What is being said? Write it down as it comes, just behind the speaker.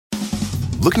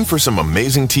Looking for some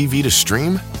amazing TV to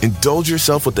stream? Indulge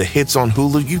yourself with the hits on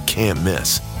Hulu you can't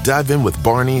miss. Dive in with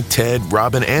Barney, Ted,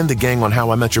 Robin, and the gang on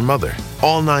How I Met Your Mother.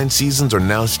 All 9 seasons are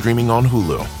now streaming on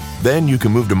Hulu. Then you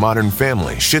can move to Modern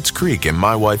Family, Schitt's Creek, and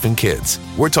My Wife and Kids.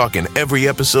 We're talking every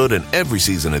episode and every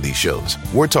season of these shows.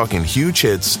 We're talking huge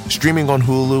hits, streaming on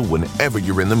Hulu whenever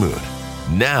you're in the mood.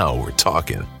 Now we're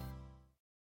talking.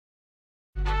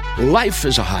 Life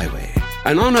is a highway,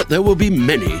 and on it there will be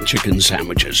many chicken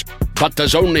sandwiches. But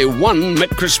there's only one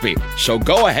McCrispy. So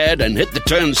go ahead and hit the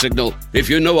turn signal if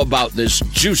you know about this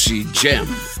juicy gem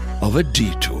of a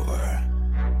detour.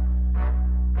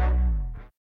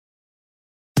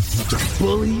 The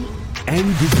Bully and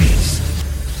the Beast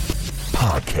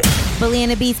Podcast. Bully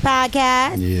and the Beast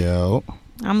Podcast. Yo.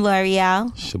 I'm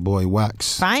L'Oreal. It's your boy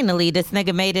Wax. Finally, this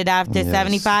nigga made it after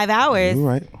 75 hours. You're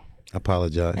right. I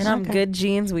apologize. And I'm Good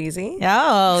Jeans Wheezy.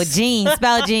 Oh, jeans.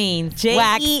 Spell jeans.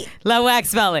 Wax. Let Wax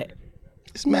spell it.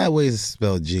 There's mad ways to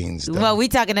spell jeans, though. Well, we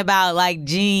talking about like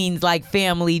jeans, like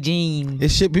family jeans. It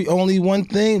should be only one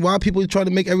thing. Why people try to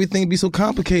make everything be so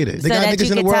complicated? They So got that niggas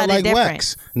you in the can world tell the like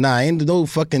difference. Wax. Nah, ain't no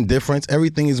fucking difference.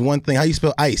 Everything is one thing. How you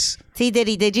spell ice? T.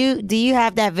 Diddy, do you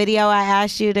have that video I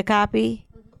asked you to copy?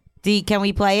 Can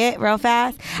we play it real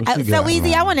fast? What you So got, Weezy,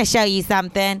 man? I want to show you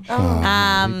something.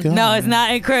 God. No, it's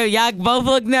not in crew. Y'all both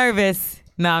look nervous.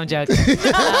 No, I'm joking.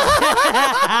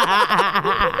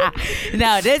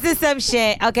 No, this is some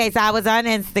shit. Okay, so I was on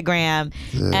Instagram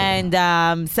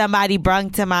and somebody brung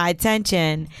to my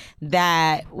attention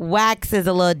that Wax is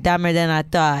a little dumber than I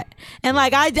thought. And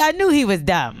like I knew he was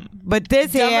dumb. But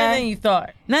this Dumber here, than you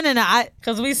thought. No.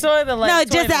 Because we saw the No,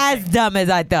 just as dumb as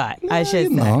I thought. I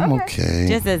should No, say. I'm okay.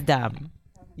 Just as dumb.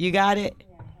 You got it?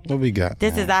 What we got?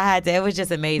 This is it was just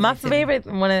amazing. My to me. favorite,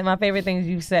 one of my favorite things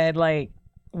you said, like,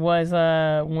 was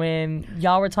when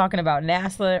y'all were talking about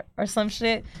NASA or some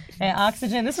shit and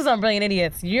oxygen. This was on Brilliant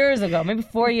Idiots years ago, maybe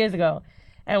 4 years ago.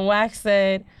 And Wax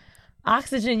said,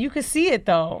 oxygen, you could see it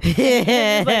though. He was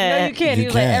like, no, you can't. He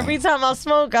was like, every time I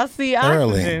smoke, I see oxygen.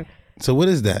 Early. So what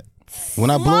is that? When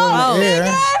I blow in the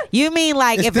air, You mean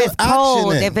like It's if it's still cold?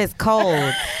 oxygen. If it's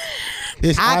cold,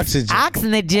 it's oxygen.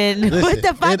 Oxygen. Listen, What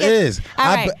the fuck it is.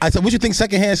 All right. I said, what you think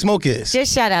secondhand smoke is?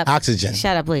 Just shut up. Oxygen.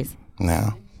 Shut up, please. No.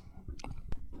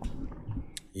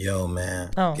 Yo, man.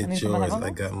 Oh, I need Get some yours. other I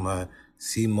got my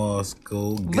CMOS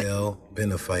Gold Gel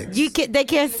Benefites. They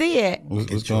can't see it.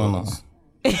 What's going on?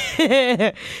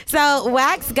 So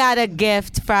Wax got a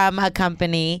gift from a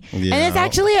company, Yeah. and it's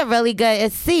actually a really good.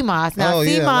 It's CMOS. Now Oh,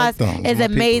 yeah, I like CMOS them. is My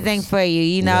amazing peoples. for you.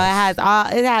 You know, Yes.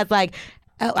 it has like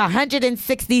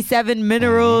 167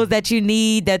 minerals that you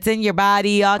need. That's in your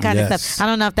body. All kind of Yes. stuff. I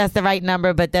don't know if that's the right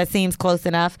number, but that seems close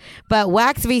enough. But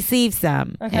Wax received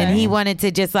some, and he wanted to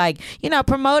just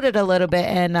promote it a little bit.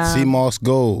 And CMOS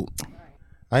Gold.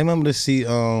 I remember to see.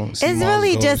 it's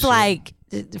really just like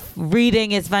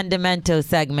reading his fundamental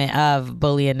segment of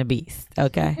Bully and the Beast.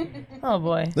 Okay. Oh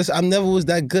boy. Listen, I never was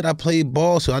that good. I played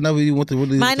ball, so I never even went to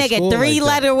really. My to nigga, school like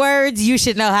 3-letter words you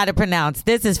should know how to pronounce.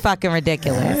 This is fucking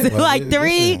ridiculous. Well, like listen.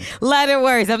 3-letter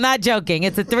words. I'm not joking.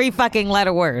 It's a 3 fucking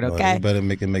letter word, Well, okay? you better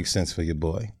make it make sense for your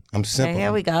boy. I'm simple. Okay,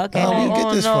 here we go. Okay. Oh, where you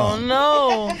get this no, from?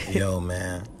 no. Yo,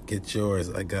 man, get yours.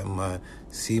 I got my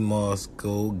CMOS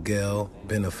Gold Gel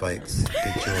Benefites.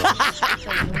 Get yours.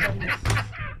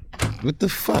 What the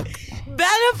fuck?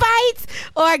 Benefites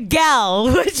or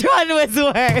gel? Which one was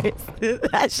worse?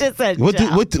 That shit said What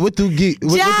gel. what do geek?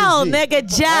 Gel, nigga,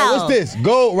 gel. All right, what's this?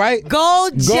 Gold, right?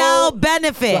 Gold gel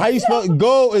benefit. So how you spell it?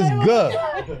 Gold is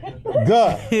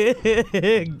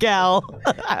G. Gel.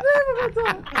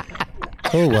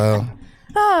 Oh well.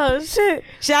 Oh shit.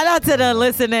 Shout out to the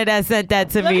listener that sent that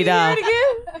to Let me, me though. hear it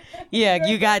again. Yeah,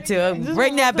 you got to.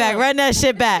 Bring that back. Run that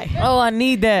shit back. Oh, I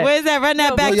need that. Where's that? Run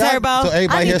that back, Yo, y'all- Turbo. So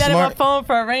everybody I need here that in my smart. phone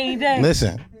for a rainy day.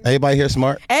 Listen, everybody here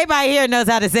smart. Everybody here knows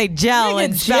how to say gel Nigga,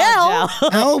 and spell gel? gel.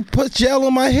 I don't put gel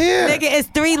on my hair. Nigga, it's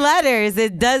 3 letters.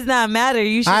 It does not matter.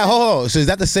 You should. All right, hold on. So is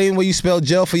that the same way you spell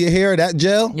gel for your hair? That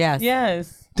gel? Yes.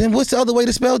 Yes. Then what's the other way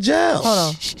to spell gel?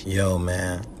 Hold on. Yo,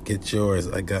 man, get yours.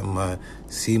 I got my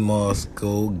CMOS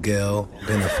Gold Gel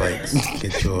Benefites.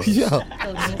 Get yours. Yo.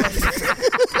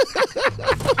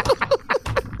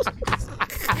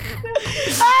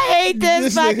 I hate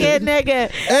this fucking nigga.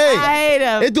 Hey, I hate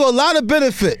him. it do a lot of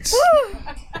benefits.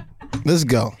 Let's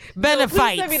go. Please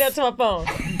Benefites. send me that to my phone.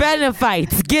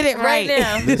 Benefites. Get it right. Right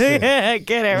now. Get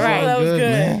it right. that was good.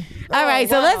 man. All right,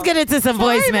 so wow. let's get into some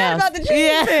Sorry, voicemails. man, about the jeans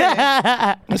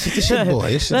yeah. This is your boy.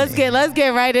 It's your Let's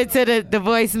get right into the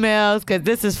voicemails because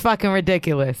this is fucking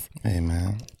ridiculous. Hey,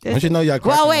 man. Don't you know y'all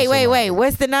Well, cracking on wait. somebody?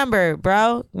 What's the number,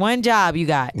 bro? One job you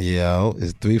got. Yo,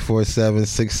 it's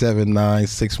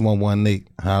 347-679-6118.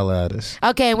 Holla at us.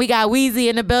 Okay, and we got Weezy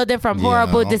in the building from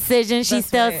Horrible Yeah. Decisions. She's That's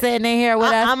still right. sitting in here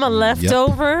with us. I'm a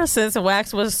leftover since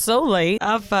Wax was so late.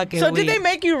 I'm fucking So weak. did they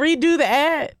make you redo the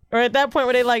ad? Or at that point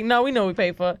were they like, no, we know we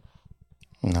paid for it?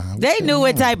 Nah, They knew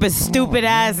what type of stupid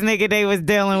ass nigga they was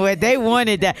dealing with. They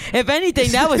wanted that. If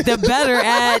anything, that was the better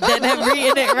ad than them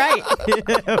reading it right.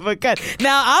 Because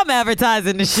now I'm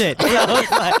advertising the shit. So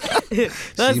it's like,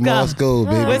 let's go. Let's go,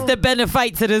 baby. What's the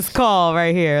benefit to this call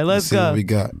right here? Let's See go. what we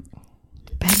got.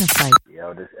 Benefit.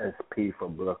 Yo, this SP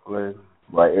from Brooklyn.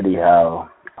 But anyhow,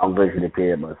 I'm visually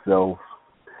impaired myself.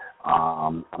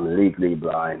 I'm legally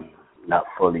blind, not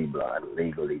fully blind,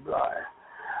 legally blind.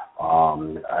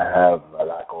 I have a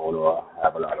lot going on. I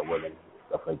have a lot of women,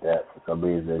 stuff like that. For some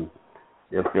reason,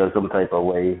 they feel some type of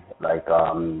way, like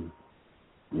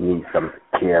need some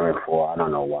caring for. I don't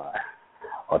know why.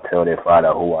 Until they find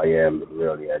out who I am,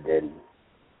 really, and then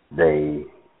they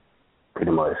pretty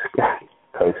much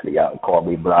curse me out and call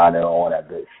me blind and all that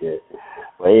good shit.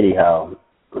 But anyhow,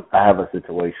 I have a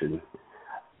situation.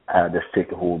 I have this chick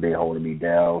who been holding me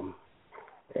down,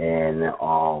 and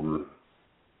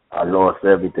I lost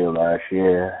everything last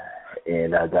year,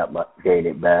 and I gained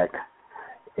it back,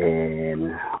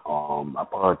 and I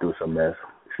put her through some mess.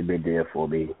 She been there for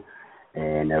me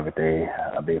and everything.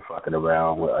 I've been fucking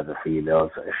around with other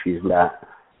females. She's not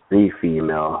the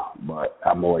female, but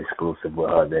I'm more exclusive with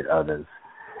her than others.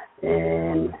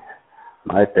 And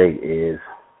my thing is,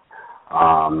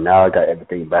 now I got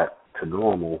everything back to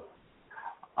normal.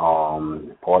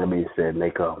 Part of me said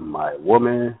make her my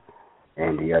woman,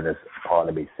 and the other part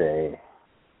of me say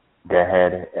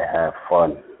Dad and have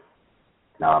fun.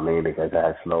 Now I mean, because I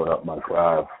had slowed up my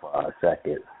drive for a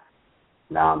second.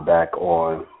 Now I'm back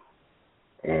on,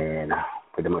 and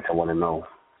pretty much I want to know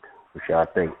what y'all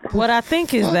think. What I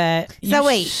think is that So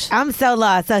wait, I'm so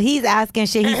lost. So he's asking,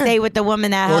 should he stay with the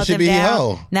woman that Or held should him be a down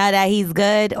hoe. now that he's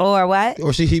good, or what?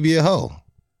 Or should he be a hoe?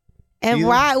 And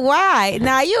Either. why?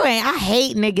 Nah, you ain't. I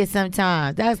hate niggas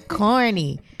sometimes. That's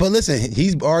corny. But listen,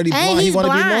 he's already And blind. he's He want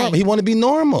to be blind. normal. He want to be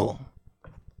normal.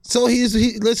 So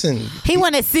listen. He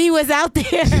want to see what's out there.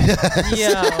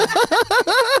 yo,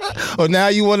 Oh, now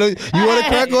you want to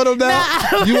crack on him now?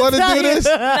 Nah, You want to I'ma do tell this?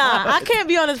 nah, I can't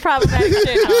be on this problematic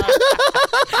shit.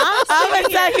 I'm gonna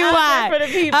tell you why. For the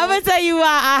people. I'm gonna tell you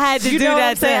why I had to You do know what that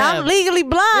I'm to saying? him. I'm legally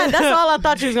blind. That's all I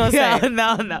thought you was gonna say.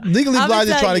 No. Legally I'ma blind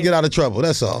is tell trying to you. get out of trouble.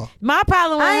 That's all. My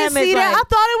problem with I him didn't see is that. like, I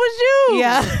thought it was you.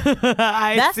 yeah,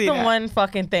 I That's see the that. one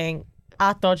fucking thing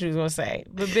I thought you was gonna say.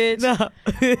 But bitch, No.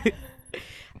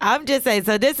 I'm just saying.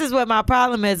 So this is what my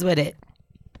problem is with it.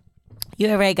 You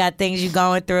already got things you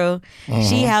going through.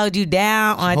 She held you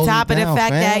down on Hold top you of the down,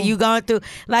 fact that fam. you going through.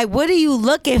 Like, what are you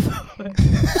looking for?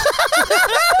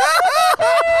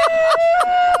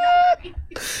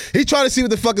 He trying to see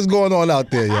what the fuck is going on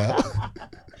out there, yeah.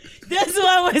 This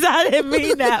one was, I didn't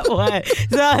mean that one.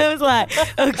 So it was like,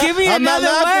 give me I'm not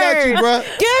another laughing word. at you, bruh.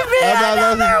 Give me I'm not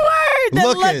another laughing. word than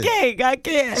Looking. looking. I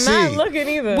can't. See. not looking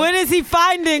either. What is he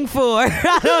finding for?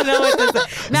 I don't know what to say.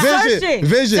 Now, Vision.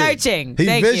 Vision. Searching. He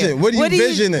Thank vision. you. What are you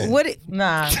visioning?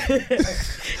 nah.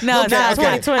 No, Okay, no,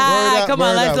 okay. 2020. Word up, come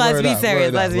on, word up, let's word be up,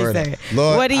 serious. word Let's up, be word up. serious.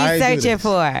 Lord, What are I you ain't do searching this.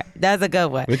 for? That's a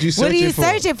good one. What you What are you searching for?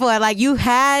 searching for? Like, you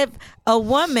have a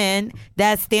woman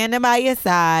that's standing by your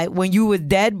side when you was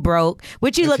dead broke.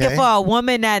 What you looking Okay. for? A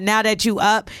woman that now that you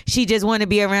up, she just want to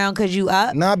be around because you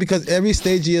up? Nah, because every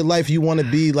stage of your life you want to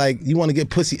be like, you want to get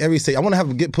pussy every stage. I want to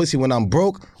have get pussy when I'm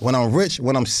broke, when I'm rich,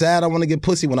 when I'm sad. I want to get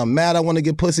pussy. When I'm mad, I want to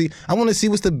get pussy. I want to see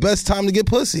what's the best time to get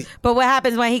pussy. But what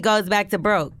happens when he goes back to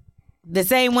broke? The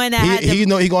same one that had the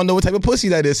He gonna know what type of pussy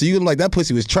that is. So you gonna be like, that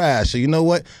pussy was trash. So you know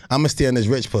what? I'm gonna stay on this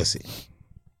rich pussy.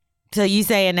 So you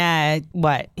saying that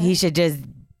what? He should just,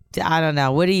 I don't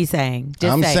know. What are you saying?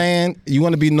 Just I'm say. saying you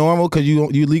want to be normal because you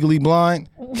legally blind.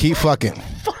 Keep fucking.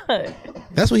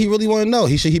 That's what he really want to know.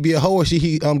 Should he be a hoe or should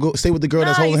he go stay with the girl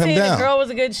that's Nah, holding you him saying down? the girl was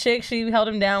a good chick. She held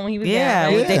him down when he was Yeah.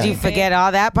 down. Right? Did you forget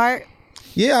all that part?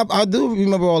 Yeah, I do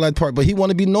remember all that part. But he want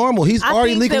to be normal. He's I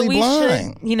already think that legally we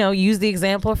blind. should, use the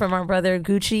example from our brother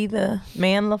Gucci, the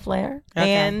man LaFleur.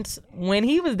 Okay. And when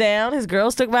he was down, his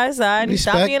girl stuck by his side and he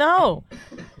stopped Respect. being a hoe.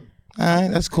 All right,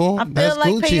 that's cool. I feel That's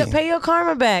like Gucci. pay your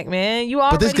karma back, man. You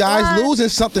already But this guy's blind. losing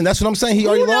something. That's what I'm saying. He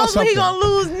already Who knows lost what something. he gonna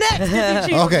lose next if he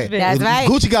cheats on Okay, his bitch? That's right.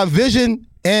 Gucci got vision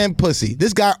and pussy.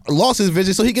 This guy lost his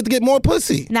vision, so he get to get more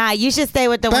pussy. Nah, you should stay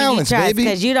with the one you Balance, trust baby.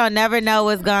 because you don't never know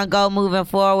what's gonna go moving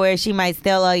forward. She might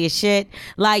steal all your shit.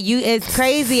 Like it's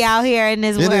crazy out here in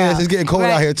this It world. is. It's getting cold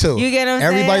Right. out here too. You get what I'm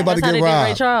Everybody saying? about That's to how get they did Ray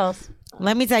robbed. Charles.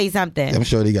 Let me tell you something. I'm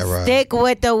sure they got robbed. Stick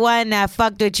with the one that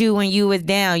fucked with you when you was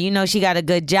down. You know she got a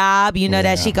good job. You know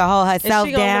that she can hold herself And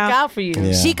she gonna down. look out for you.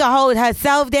 Yeah. She can hold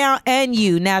herself down and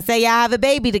you. Now, say y'all have a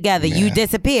baby together. You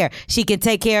disappear. She can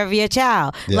take care of your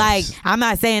child. Yes. Like, I'm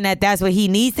not saying that that's what he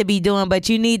needs to be doing, but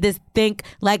you need to think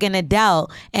like an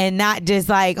adult and not just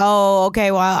like, oh, okay,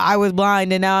 well, I was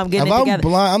blind and now I'm getting If it I'm together.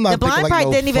 blind, I'm not the blind thinking like part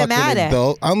no didn't even fucking matter.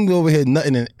 adult. I'm over here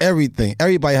nutting and everything.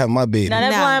 Everybody have my baby. Now that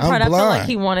No. blind part, I'm I feel like blind.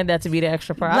 he wanted that to be the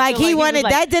extra part. I Like, feel he was wanted-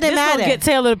 that didn't this matter. Gonna get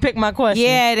Taylor to pick my question.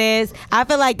 Yeah, it is. I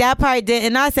feel like that part did,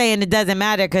 and not saying it doesn't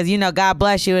matter because, you know, God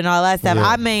bless you and all that stuff. Yeah.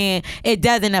 I mean, it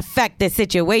doesn't affect the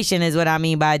situation is what I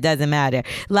mean by it doesn't matter.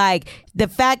 Like, the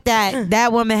fact that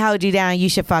that woman held you down, you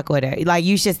should fuck with her. Like,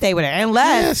 you should stay with her.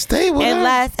 Yeah, stay with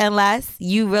her. Unless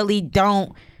you really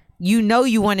don't, you know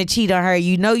you want to cheat on her,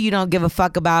 you know you don't give a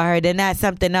fuck about her, then that's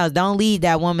something else. Don't lead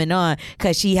that woman on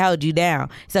because she held you down.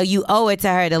 So you owe it to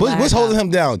her to let What's her holding know. him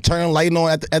down? Turn light on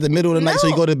at the middle of the night so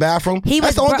you go to the bathroom? He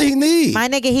That's was the only thing he needs. My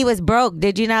nigga, he was broke.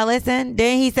 Did you not listen?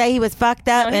 Didn't he say he was fucked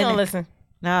up? No, he don't listen.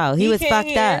 No, he was can't fucked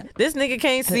hear. up. This nigga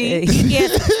can't see. He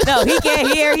can't. No, he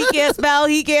can't hear. He can't spell.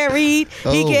 He can't read.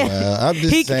 He Oh, can't. well, I'm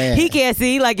just he, saying. He can't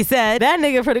see, like you said. That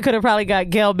nigga could have probably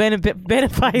got Gail benefit.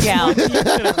 Gal.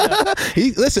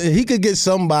 He could get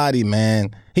somebody, man.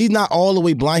 He's not all the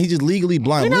way blind. He's just legally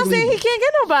blind. You're not Legally- saying he can't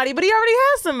get nobody, but he already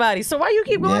has somebody. So why you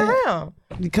keep going Yeah. around?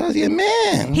 Because he's a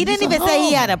man. He didn't even say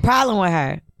he had a problem with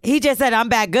her. He just said, I'm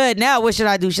back good now. What should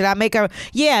I do? Should I make her?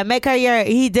 Yeah, make her your.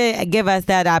 He did give us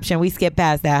that option. We skipped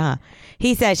past that, huh?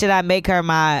 He said, should I make her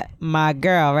my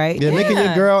girl, right? Yeah, make it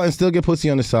your girl and still get pussy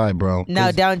on the side, bro. No,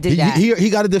 'Cause don't do he, that. He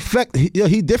got a defect. He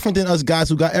different than us guys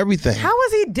who got everything. How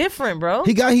is he different, bro?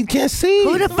 He can't see.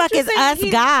 Who the What fuck you is think us he-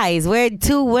 guys? We're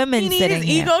two women He need sitting his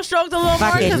here. ego stroked a little more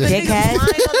Fucking because the dickhead. nigga's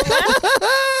lying on the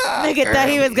left. Nigga thought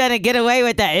he was gonna get away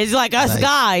with that. It's like us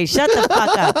guys. Shut the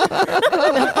fuck up.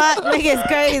 The fuck, nigga's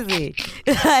crazy.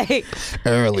 Like,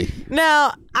 Early.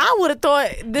 Now, I would have thought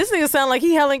this nigga sound like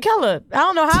he Helen Keller. I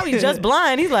don't know how he's just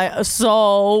blind. He's like,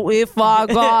 so if I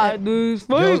got this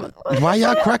Yo, why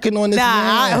y'all cracking on this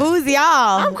man? who's y'all?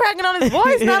 I'm cracking on his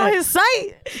voice, not on his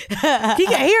sight. He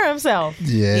can hear himself.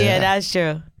 Yeah. that's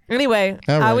true. Anyway,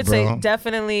 All I right, would bro. say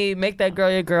definitely make that girl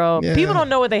your girl. Yeah. People don't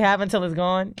know what they have until it's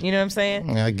gone. You know what I'm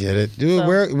saying? I get it. Dude,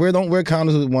 So- don't wear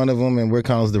condoms with one of them and wear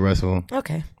condoms with the rest of them.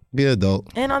 Okay. Be an adult.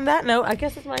 And on that note, I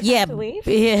guess it's my time Yeah. to leave.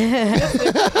 Yeah.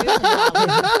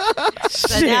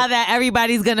 So now that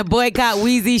everybody's gonna boycott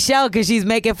Weezy's show because she's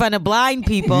making fun of blind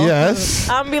people. Yes.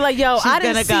 I'm gonna be like, yo, I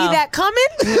didn't gonna see go. that coming.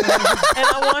 And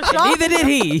I want y'all. Neither did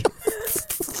he.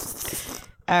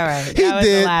 All right. He That was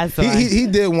did. the last one. He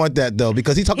did want that though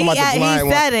because he talking about the blind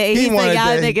he said one. it. He said wanted y'all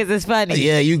that. niggas is funny.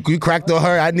 Yeah, you cracked on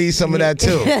her. I need some of that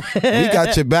too. We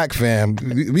got your back, fam.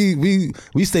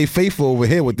 We stay faithful over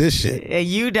here with this shit. And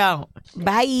you don't.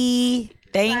 Bye.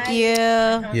 Thank you.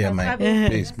 Yeah,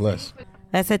 man. Peace, bless.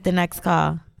 Let's hit the next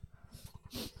call.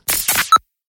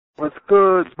 What's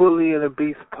good, Bully and the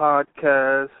Beast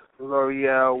podcast?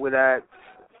 L'Oreal with Axe.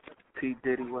 T.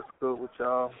 Diddy, what's good with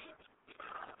y'all?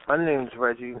 My name's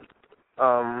Reggie.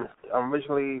 I'm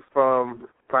originally from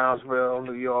Brownsville,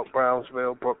 New York,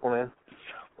 Brownsville, Brooklyn.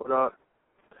 What up?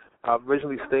 I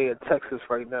originally stay in Texas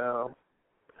right now.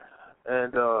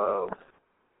 And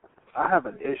I have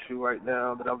an issue right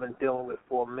now that I've been dealing with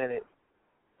for a minute.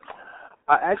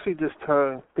 I actually just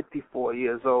turned 54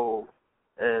 years old.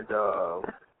 And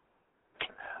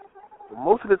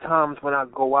most of the times when I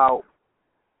go out,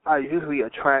 I usually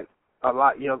attract a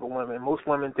lot younger women. Most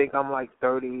women think I'm like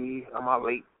 30. I'm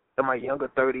in my younger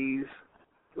 30s,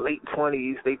 late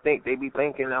 20s. They be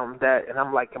thinking I'm that, and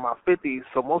I'm like in my 50s.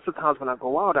 So most of the times when I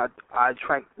go out, I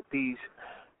attract these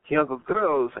younger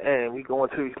girls, and we go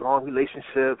into these long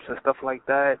relationships and stuff like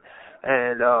that.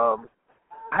 And I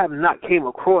have not came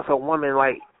across a woman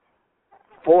like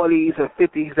 40s or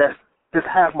 50s that's just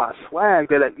have my swag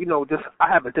that, you know, just I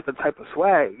have a different type of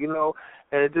swag, you know,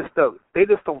 and it just they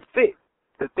just don't fit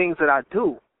the things that I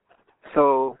do.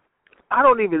 So I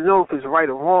don't even know if it's right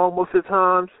or wrong most of the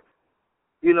times.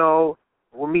 You know,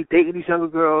 when me dating these younger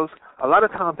girls, a lot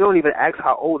of times they don't even ask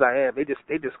how old I am. They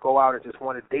just go out and just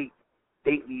want to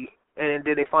date me. And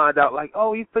then they find out like,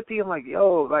 oh, you 50. I'm like,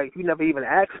 yo, like you never even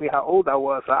asked me how old I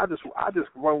was. So I just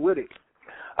run with it.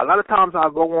 A lot of times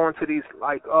I'll go on to these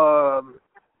like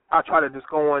I try to just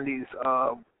go on these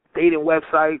dating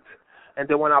websites, and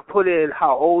then when I put in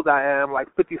how old I am, like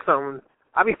 50-something,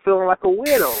 I be feeling like a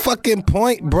weirdo. Fucking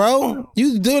point, bro.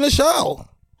 You doing a show.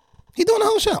 He doing the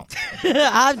whole show.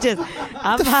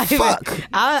 I'm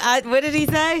fuck? what did he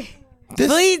say?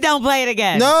 Please don't play it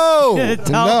again. No,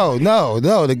 Don't.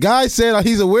 no. The guy said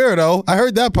he's a weirdo. I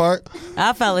heard that part.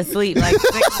 I fell asleep like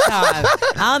 6 times.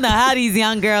 I don't know how these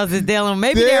young girls is dealing.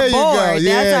 Maybe There they're you bored. go.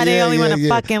 That's why they only want to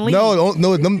fucking leave.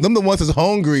 No, them the ones that's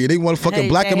hungry. They want to fucking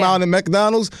black him out in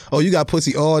McDonald's. Oh, you got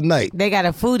pussy all night. They got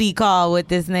a foodie call with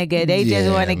this nigga. They just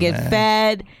want to get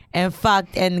fed and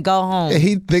fucked and go home. And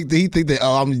he think that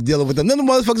I'm dealing with them. None of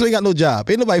the motherfuckers ain't got no job.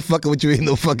 Ain't nobody fucking with you. Ain't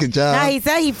no fucking job. Nah, he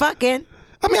said he fucking.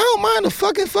 I mean, I don't mind the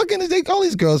fucking. All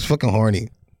these girls fucking horny. You know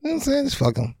what I'm saying? Just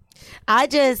fuck them. I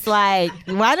just like,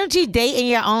 why don't you date in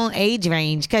your own age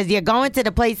range? Because you're going to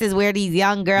the places where these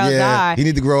young girls are. You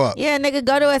need to grow up. Yeah, nigga,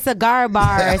 go to a cigar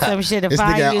bar or some shit to This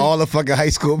find nigga at you. all the fucking high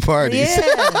school parties. Yeah.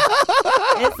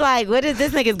 It's like, what is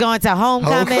this nigga's going to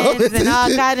homecomings and all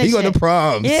kind of shit. He going to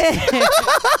proms. Yeah.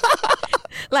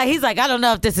 Like, he's like, I don't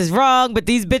know if this is wrong, but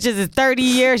these bitches is 30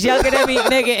 years younger than me.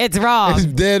 Nigga, it's wrong. It's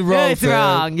dead wrong, It's fam.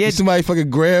 wrong. You're somebody's fucking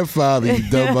grandfather, you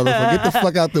dumb motherfucker. Get the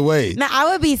fuck out the way. Now, I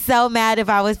would be so mad if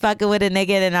I was fucking with a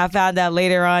nigga and I found out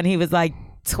later on he was like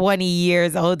 20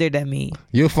 years older than me.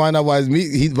 You'll find out why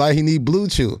he need Blue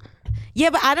Chew. Yeah,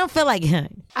 but I don't feel like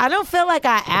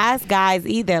I ask guys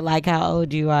either, like how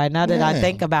old you are. Now that I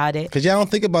think about it, Because y'all don't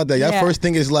think about that. Y'all first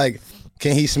thing is like,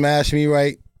 can he smash me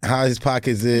right? How his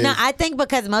pockets is. no, I think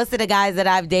because most of the guys that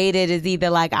I've dated is either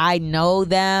like I know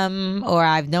them or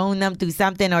I've known them through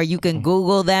something, or you can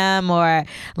Google them, or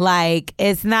like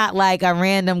it's not like a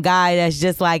random guy that's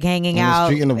just like hanging On the out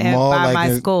street, in the mall, by like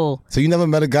my school. So you never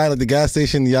met a guy like the gas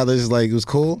station? Y'all just like, it was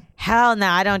cool? Hell no,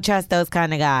 I don't trust those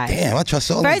kind of guys. Damn, I trust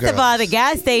all the First of all, the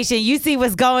gas station, you see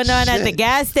what's going on at the Shit.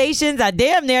 gas stations. I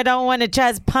damn near don't want to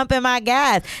trust pumping my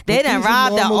gas. They But done these are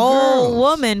robbed an normal old girls.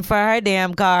 woman for her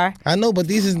damn car. I know, but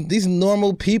these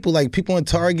normal people, like people in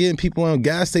Target and people in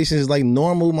gas stations, is like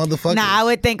normal motherfuckers. Nah, I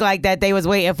would think like that they was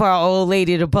waiting for an old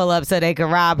lady to pull up so they could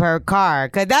rob her car.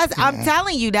 Cause I'm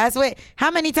telling you, that's what.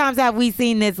 How many times have we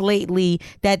seen this lately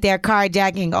that they're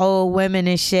carjacking old women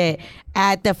and shit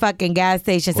at the fucking gas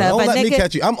station? Well, So don't if a let me nigga,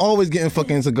 catch you. I'm always getting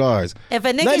fucking cigars. if a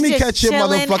let nigga's me just catch your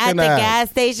chilling at motherfucking the ass. gas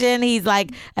station, he's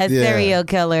like a serial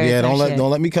killer. or Yeah, some shit.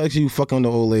 don't let me catch you fucking the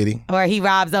old lady. Or he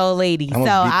robs old ladies. I'm So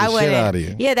gonna beat the I shit wouldn't. out of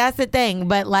you. Yeah, that's the thing.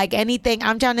 But like anything,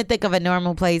 I'm trying to think of a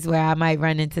normal place where I might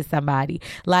run into somebody,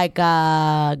 like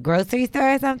a grocery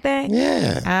store or something.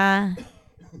 Yeah.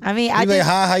 I mean, You like,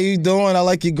 hi, how you doing? I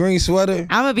like your green sweater.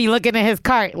 I'm gonna be looking at his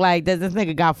cart like, does this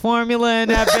nigga got formula in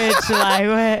that bitch?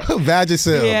 Like what?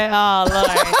 Vagisil. Yeah. Oh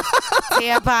Lord.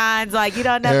 Tampons. Like you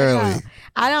don't never know.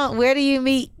 I don't. Where do you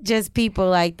meet just people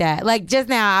like that? Like just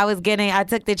now, I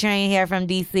took the train here from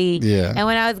DC. Yeah. And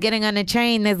when I was getting on the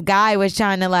train, this guy was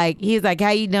trying to he was like,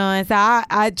 "How you doing?" So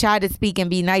I tried to speak and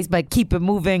be nice, but keep it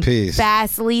moving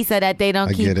fastly so that they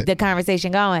don't keep the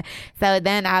conversation going. So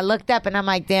then I looked up and I'm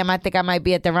like, "Damn, I think I might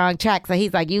be at the wrong track." So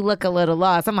he's like, "You look a little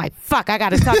lost." I'm like, "Fuck, I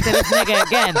gotta talk to this nigga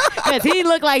again," because he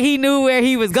looked like he knew where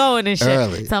he was going and shit.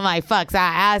 Early. So I'm like, "Fuck." So I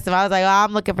asked him. I was like, "Oh,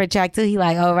 I'm looking for track 2." He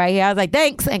like, "Oh, right here." I was like,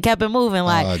 "Thanks," and kept it moving.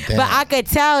 Like, damn. but I could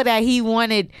tell that he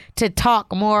wanted to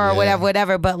talk more or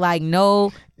whatever. But like,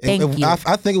 no, thank you.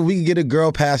 I think if we can get a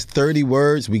girl past 30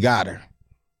 words, we got her.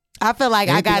 I feel like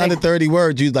Anything I got under 30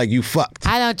 words, you fucked.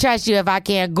 I don't trust you if I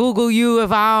can't Google you,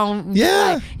 if I don't.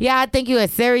 Yeah. I think you're a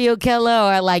serial killer,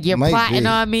 or like you're Might plotting be.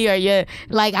 on me, or you're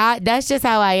like, that's just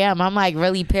how I am. I'm like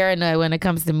really paranoid when it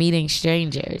comes to meeting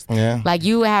strangers. Yeah. Like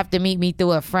you would have to meet me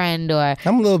through a friend, or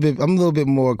I'm a little bit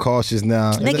more cautious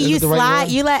now. nigga, Is you it the right slide,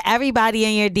 word? you let everybody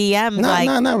in your DMs.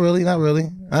 No, not really.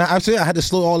 I had to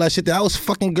slow all that shit down. I was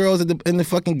fucking girls in the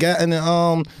fucking in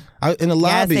the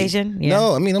lobby. station? Yeah.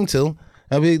 No, I mean them too.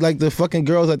 I mean like the fucking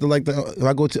girls at if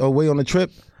I go away on a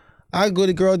trip, I go to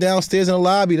the girl downstairs in the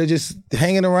lobby. They're just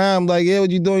hanging around. Like, yeah, what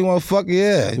you doing? You want to fuck?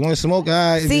 Yeah, you want to smoke? All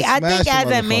right. See, Just I smash think the as a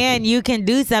motherfucker. man, you can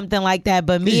do something like that,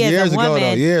 but me as Years a ago, woman,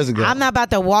 though, years ago. I'm not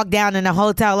about to walk down in a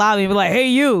hotel lobby and be like, "Hey,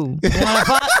 you wanna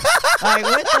fuck?" Like,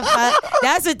 what the fuck?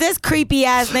 That's what this creepy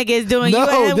ass nigga is doing. You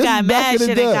and him this got is back mad in the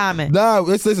shit in day. common. Nah,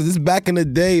 listen, this is back in the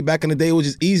day. Back in the day, it was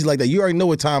just easy like that. You already know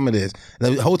what time it is.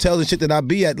 The hotels and shit that I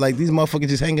be at, like these motherfuckers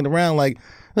just hanging around like,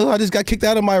 oh, I just got kicked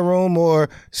out of my room or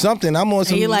something. I'm on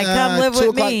some. you like, come live 2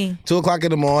 with me. 2:00 in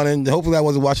the morning. Hopefully, I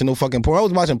wasn't watching no fucking porn. I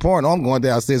was watching porn. I'm going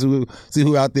downstairs to see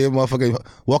who out there, motherfucking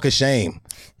walk of shame.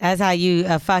 That's how you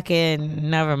fucking.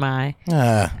 Never mind.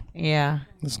 Yeah.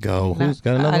 Let's go. No. Who's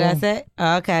got another one? That's it.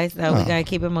 Okay, so we're gonna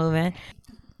keep it moving.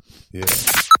 Yeah.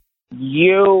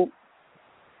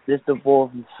 This the boy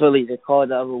from Philly that called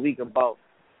the other week about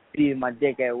beating my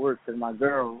dick at work because my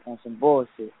girl on some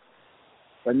bullshit.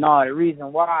 But no, the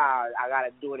reason why I gotta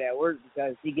do it at work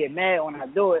because she get mad when I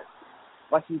do it,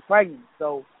 but she's pregnant,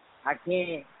 so I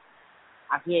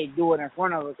can't do it in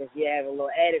front of her because she have a little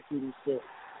attitude and shit.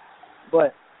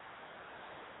 But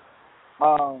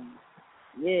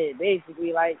yeah,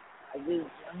 basically like we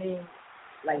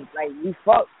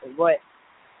fucked, but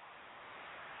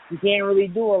she can't really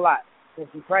do a lot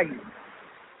because she's pregnant.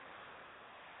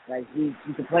 Like she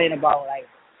complain about like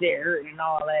shit hurting and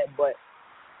all that, but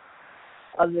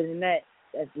other than that,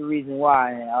 that's the reason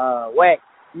why. Wax,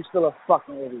 you still a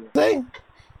fucking idiot. Say.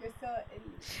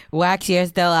 Wax, you're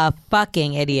still a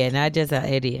fucking idiot, not just an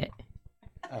idiot.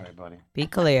 All right, buddy. Be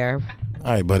clear.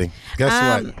 All right, buddy.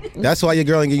 Guess what? That's why your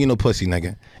girl ain't give you no pussy,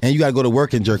 nigga. And you gotta go to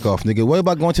work and jerk off, nigga. What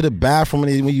about going to the bathroom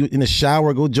when you in the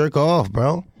shower? Go jerk off,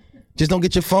 bro. Just don't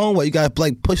get your phone wet. You gotta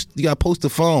You gotta post the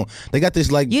phone. They got this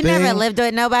like. You thing. never lived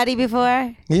with nobody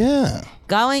before? Yeah.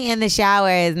 Going in the shower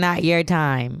is not your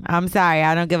time. I'm sorry.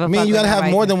 I don't give a fuck. I mean, you gotta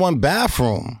have more than than one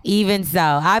bathroom. Even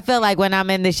so, I feel like when I'm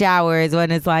in the shower is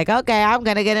when it's like, okay, I'm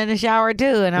gonna get in the shower too,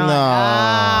 and I'm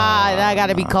I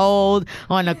gotta be cold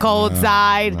on the cold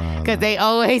side because they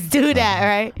always do that,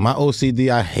 right? My OCD,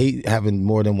 I hate having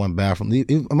more than one bathroom.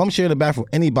 If I'm sharing a bathroom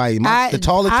with anybody. The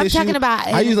toilet tissue. I'm talking about.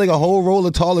 I use like a whole roll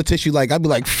of toilet tissue. Like I'd be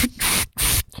like.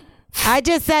 I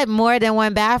just said more than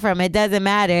one bathroom. It doesn't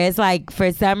matter. It's like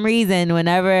for some reason,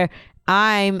 whenever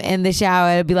I'm in the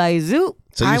shower, it'd be like zoop.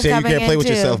 So you say you can't play with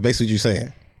yourself? Basically, what you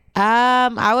saying?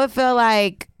 I would feel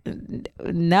like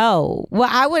no. Well,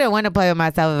 I wouldn't want to play with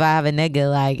myself if I have a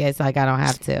nigga. Like it's like I don't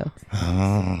have to.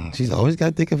 She's always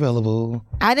got dick available.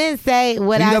 I didn't say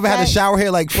what you I never said. had a shower here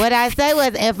like. What I said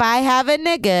was if I have a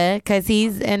nigga, because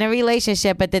he's in a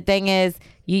relationship, but the thing is,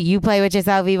 you play with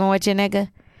yourself even with your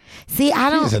nigga. See, I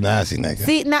don't. She's a nasty nigga.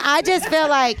 See, now I just feel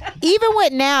like even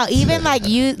with now, even like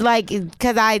you, like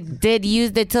because I did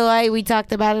use the toy. We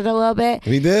talked about it a little bit.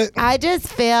 We did. I just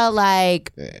feel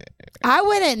like I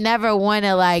wouldn't never want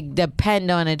to like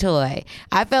depend on a toy.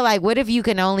 I feel like what if you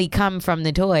can only come from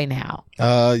the toy now?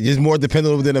 You're more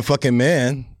dependent than a fucking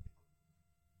man.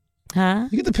 Huh?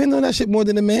 You can depend on that shit more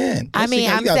than a man. I'm you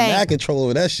got saying mad control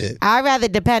over that shit. I'd rather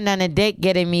depend on a dick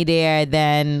getting me there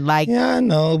than like. Yeah, I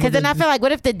know. Because then I feel like,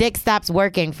 what if the dick stops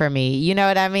working for me? You know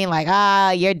what I mean? Like,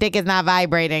 your dick is not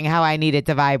vibrating how I need it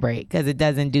to vibrate because it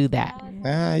doesn't do that.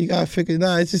 You gotta figure.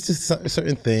 It's just a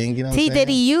certain thing. You know. T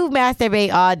Diddy, you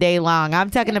masturbate all day long. I'm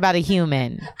talking about a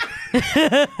human.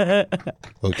 Okay,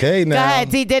 now. Go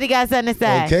ahead, T Diddy got something to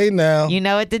say. Okay, now. You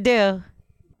know what to do.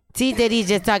 T Diddy's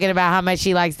just talking about how much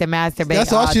she likes to masturbate.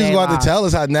 That's all she's going to tell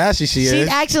us how nasty she is. She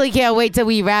actually can't wait till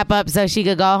we wrap up so she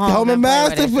could go home and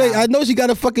masturbate. I know she got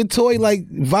a fucking toy like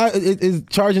is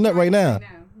charging up right now.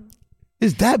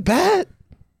 Is that bad?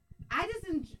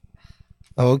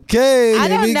 Okay, I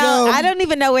here don't we know. go. I don't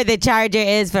even know where the charger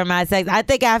is for my sex. I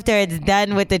think after it's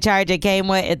done with the charger came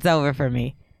with, it's over for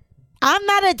me. I'm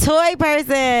not a toy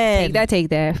person. Take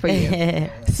that for you.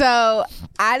 So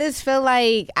I just feel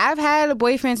like I've had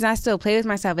boyfriends and I still play with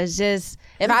myself. It's just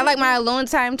if I like my alone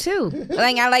time too.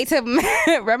 Like I like to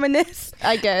reminisce.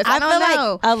 I guess I don't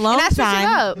know. Like alone and I switch time. it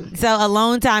up. So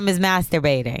alone time is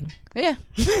masturbating. Yeah.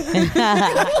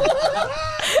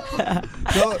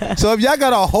 So if y'all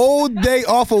got a whole day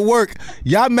off of work,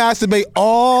 y'all masturbate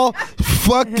all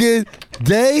fucking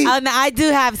day? Oh, no, I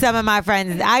do have some of my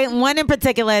friends. One in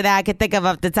particular that I could think of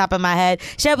off the top of my head.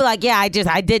 She'll be like, yeah, I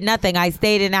did nothing. I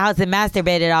stayed in the house and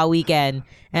masturbated all weekend.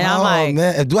 And I'm like,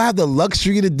 man, do I have the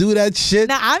luxury to do that shit?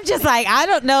 No, I'm just like, I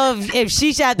don't know if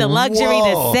she should have the luxury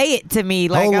to say it to me.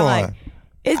 Like, Hold I'm on. like,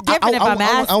 it's different if I'm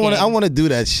asking. I want to do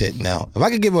that shit now. If I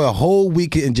could give her a whole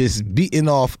weekend and just beating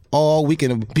off all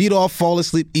weekend, beat off, fall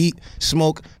asleep, eat,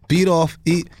 smoke, beat off,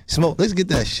 eat, smoke. Let's get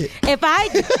that shit. If I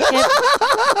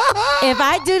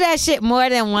do that shit more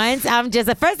than once, I'm just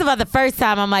first of all, the first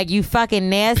time I'm like, you fucking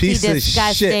nasty, Piece of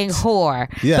disgusting shit. whore.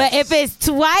 Yes. But if it's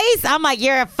twice, I'm like,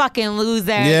 you're a fucking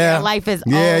loser. Yeah. Your life is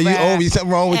Yeah, over. you owe me.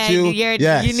 Something wrong with and you.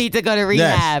 You need to go to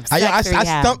rehab. Yes. Sex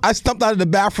rehab. I stumped out of the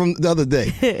bathroom the other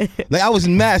day. Like I was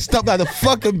mad. Stumped out of the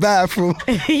fucking bathroom.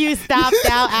 You stopped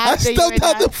out I after stumped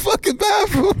out the fucking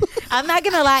bathroom. I'm not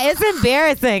gonna lie, it's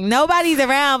embarrassing. Nobody's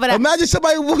around, but imagine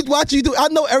somebody watch you do. I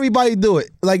know everybody do it.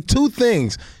 Like three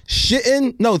things: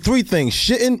 shitting,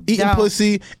 eating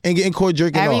pussy, and getting caught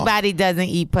jerking off. Everybody doesn't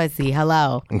eat pussy.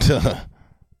 Hello.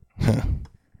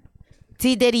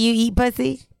 T Diddy, you eat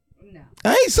pussy? No.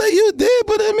 I ain't say you did,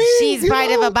 but I mean, she's part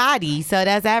of a body, so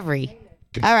that's every.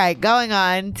 All right, going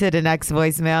on to the next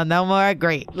voicemail. No more?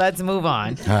 Great. Let's move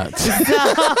on.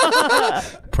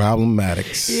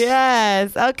 Problematics.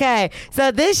 Yes. Okay.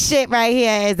 So this shit right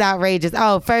here is outrageous.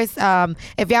 Oh, first,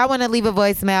 if y'all want to leave a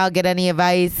voicemail, get any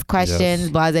advice, questions,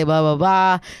 blah, blah, blah,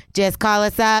 blah, just call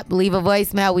us up, leave a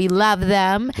voicemail. We love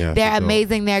them. Yeah, they're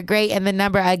amazing. They're great. And the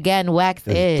number again, Wax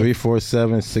is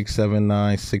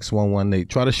 347-679-6118.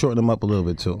 Try to shorten them up a little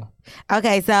bit too.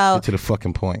 Okay, so Get to the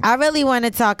fucking point. I really want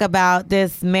to talk about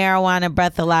this marijuana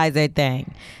breathalyzer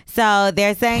thing. So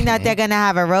they're saying that they're going to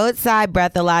have a roadside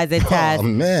breathalyzer test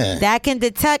man. that can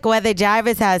detect whether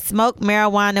drivers have smoked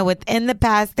marijuana within the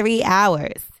past 3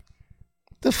 hours.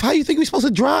 How you think we supposed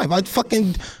to drive? How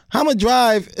I'ma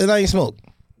drive and I ain't smoke?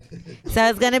 So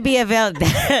it's going to be available.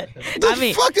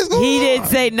 Fuck is going he on? didn't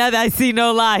say nothing. I see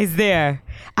no lies there.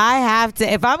 I have to,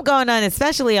 if I'm going on,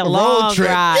 especially a long road trip.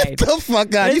 ride. Get the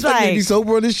fuck out. You It's expect me to be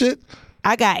sober on this shit?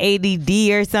 I got ADD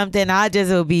or something. I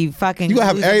just will be fucking. You gonna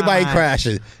have losing my everybody mind.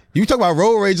 crashing. You talk about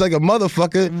road rage like a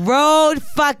motherfucker. Road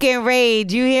fucking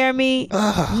rage. You hear me?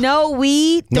 No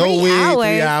weed. No 3 weed, hours.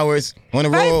 3 hours on the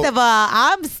road. First of all,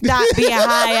 I'm stopped being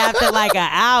high after like an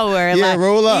hour. Yeah, like,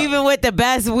 roll up. Even with the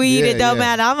best weed, Yeah, it don't yeah.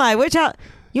 matter. I'm like, which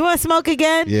you want to smoke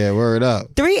again? Yeah, word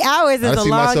up. 3 hours is I a see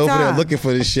long myself over there time. looking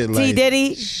for this shit. Like, T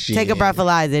Diddy, shit. take a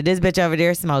breathalyzer. This bitch over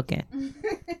there smoking.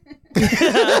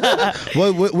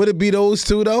 Would it be those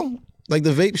two though? Like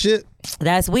the vape shit?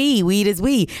 That's weed. Weed is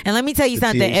weed. And let me tell you The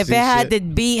something. If THC it had shit. to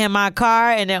be in my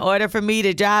car and in order for me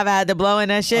to drive, I had to blow in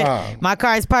that shit, my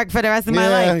car is parked for the rest of my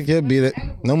Yeah, life. you can't beat it.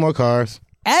 No more cars.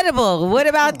 Edible. What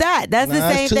about that? That's the same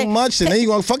That's too thing. much, and then you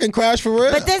gonna fucking crash for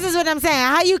real. But this is what I'm saying.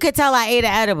 How you could tell I ate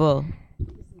an edible?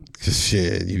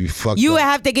 Shit, you be fucked You up. would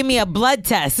have to give me a blood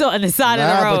test on the side of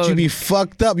the road. But you be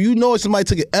fucked up. You know if somebody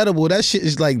took an edible, that shit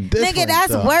is like different. Nigga, that's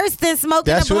though. worse than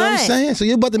smoking That's a what blunt. I'm saying. So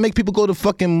you're about to make people go to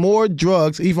fucking more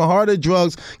drugs, even harder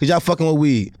drugs, because y'all fucking with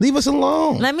weed. Leave us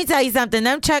alone. Let me tell you something.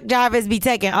 Them truck drivers be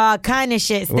taking all kind of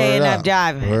shit staying Word up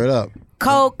driving. Word up.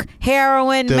 Coke,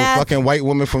 heroin, The meth. fucking white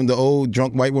woman from the old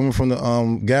drunk white woman from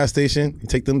the gas station, you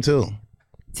take them too.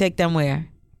 Take them where?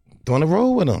 On the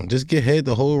road with them. Just get head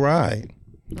the whole ride.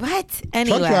 What?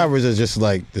 Anyway. Truck drivers are just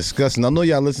like disgusting. I know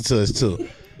y'all listen to us too.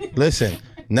 Listen,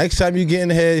 next time you get in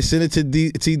the head, send it to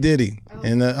T Diddy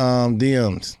in the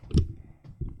DMs.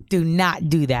 Do not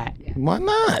do that. Why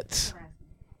not?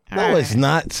 All No, right. it's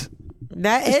not.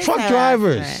 That It's is truck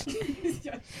harassment. drivers.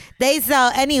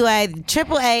 Anyway,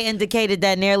 AAA indicated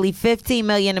that nearly 15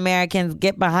 million Americans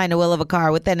get behind the wheel of a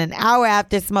car within an hour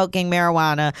after smoking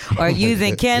marijuana or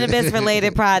using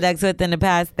cannabis-related products within the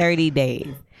past 30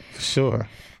 days. Sure.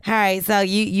 All right, so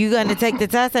you going to take the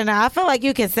test or not? I feel like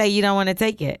you can say you don't want to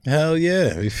take it. Hell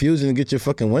yeah. Refusing to get your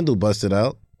fucking window busted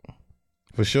out.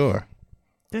 For sure.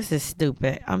 This is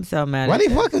stupid. I'm so mad Why at they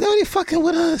this. fucking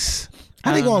with us?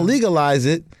 How they gonna legalize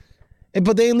it?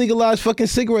 But they ain't legalized fucking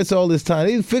cigarettes all this time.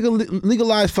 They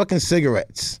legalized fucking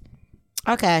cigarettes.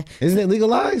 Okay. Isn't it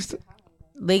legalized?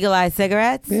 Legalized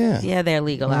cigarettes? Yeah. Yeah, they're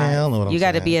legalized. Man, I don't know what I'm you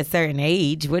got to saying. be a certain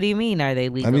age. What do you mean are they I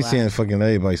legalized? be seeing fucking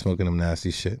everybody smoking them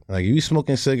nasty shit. Like, you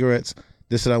smoking cigarettes,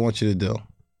 this is what I want you to do.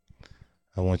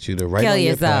 I want you to write Kill on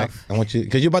your yourself. pack. I want you,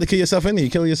 because you're about to kill yourself anyway. You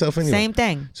kill yourself anyway. Same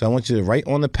thing. So I want you to write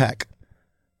on the pack,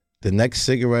 the next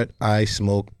cigarette I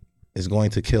smoke is going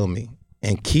to kill me.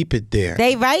 And keep it there.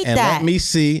 They write and that. let me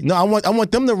see. No, I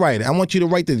want them to write it. I want you to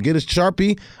write this. Get a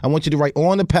Sharpie. I want you to write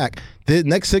on the pack. The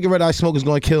next cigarette I smoke is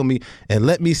going to kill me. And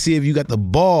let me see if you got the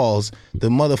balls to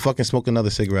motherfucking smoke another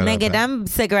cigarette. out Nigga, of that. them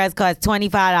cigarettes cost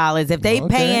 $25. If they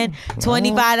Okay. paying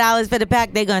 $25 for the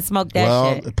pack, they gonna smoke that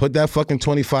Well, shit. put that fucking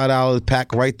 $25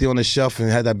 pack right there on the shelf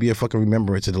and have that be a fucking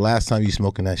remembrance to the last time you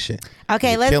smoking that shit.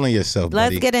 Okay, You're killing yourself, let's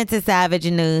buddy. get into savage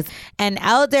news. And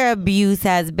elder abuse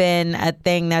has been a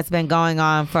thing that's been going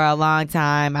on for a long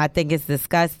time. I think it's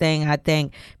disgusting. I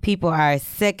think people are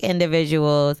sick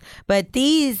individuals. But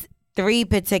these three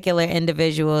particular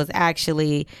individuals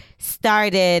actually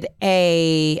started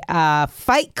a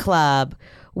fight club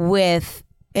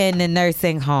in the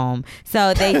nursing home.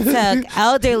 So they took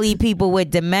elderly people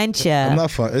with dementia. I'm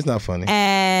not fun. It's not funny.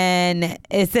 And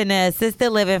it's in an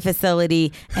assisted living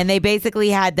facility, and they basically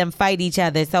had them fight each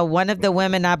other. So one of the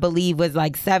women, I believe, was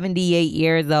like 78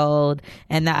 years old,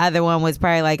 and the other one was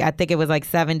probably like, I think it was like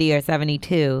 70 or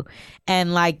 72.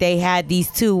 And like they had these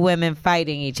two women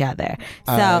fighting each other.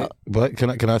 So but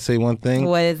can I say one thing?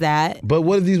 what is that? But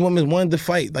what if these women wanted to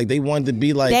fight? Like they wanted to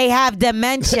be like They have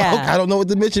dementia. I don't know what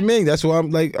dementia means. That's why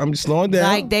I'm slowing down.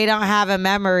 Like they don't have a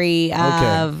memory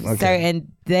of okay.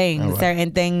 certain things. All right.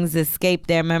 Certain things escape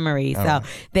their memory. All So right.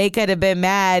 they could have been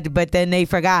mad, but then they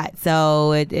forgot.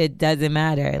 So it doesn't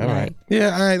matter. All like right.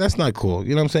 Yeah, all right, that's not cool.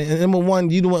 You know what I'm saying? And number one,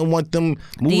 you don't want them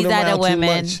moving These are around the too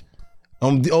women. much.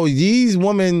 These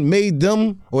women made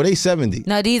them, or they 70?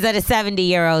 No, these are the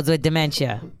 70-year-olds with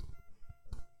dementia.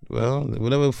 Well,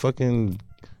 whatever fucking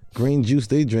green juice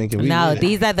they drinking. No,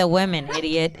 these are the women,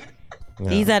 idiot. Yeah.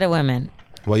 These are the women.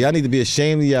 Well, y'all need to be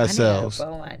ashamed of yourselves. I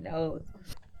need to blow my nose.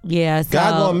 Yeah, so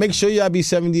God gonna make sure y'all be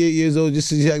 78 years old just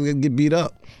so y'all get beat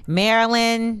up.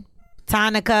 Marilyn,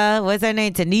 Tonica, what's her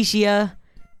name? Tanisha.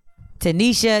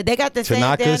 Tanisha. They got the same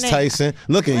damn Tanaka's name. Tyson.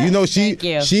 Look at she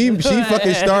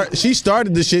fucking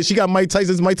started the shit. She got Mike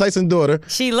Tyson's daughter.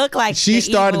 She looked like she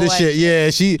started the shit. Yeah,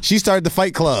 she started the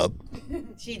Fight Club.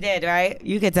 She did, right?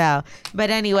 You could tell. But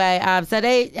anyway, so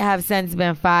they have since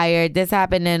been fired. This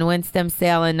happened in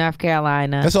Winston-Salem, North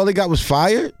Carolina. That's all they got was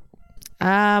fired?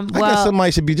 I guess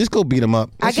somebody should just go beat them up.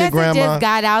 That's I guess your it grandma. just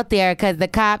got out there because the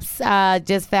cops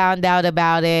just found out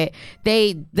about it.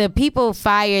 The people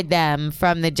fired them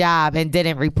from the job and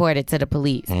didn't report it to the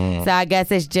police. So I guess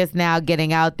it's just now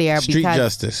getting out there Street because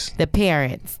justice. the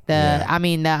parents,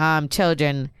 the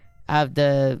children of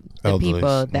the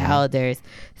people, the elders.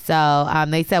 So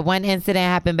they said one incident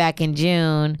happened back in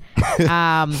June.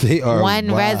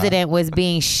 One resident was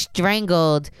being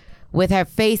strangled with her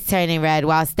face turning red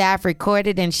while staff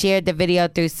recorded and shared the video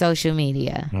through social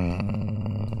media.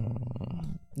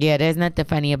 Yeah, there's nothing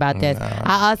funny about this.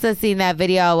 I also seen that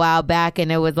video a while back,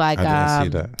 and it was like, I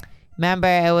didn't see that. Remember,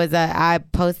 it was I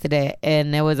posted it,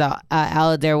 and there was a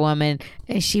elder woman,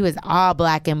 and she was all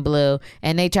black and blue,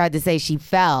 and they tried to say she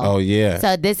fell. Oh yeah.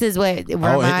 So this is what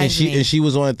reminds me. And she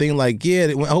was on a thing like,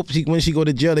 I hope when she go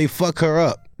to jail, they fuck her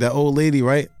up. That old lady,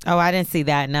 right? Oh, I didn't see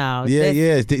that. No.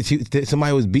 Yeah.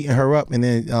 Somebody was beating her up, and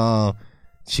then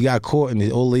she got caught, and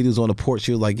the old lady was on the porch.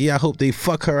 She was like, I hope they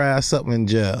fuck her ass up in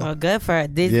jail. Well, good for her.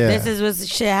 This is what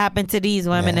should happen to these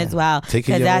women as well.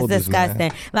 Because that's disgusting.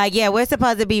 Man. Like, we're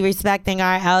supposed to be respecting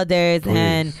our elders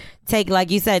and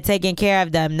like you said, taking care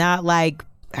of them, not like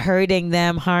hurting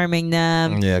them, harming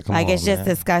them. Yeah, come on, it's just man.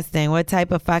 disgusting. What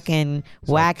type of fucking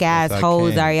whack ass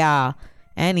hoes are y'all?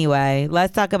 Anyway,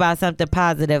 let's talk about something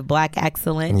positive. Black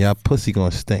excellence. Yeah, pussy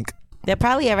gonna stink. That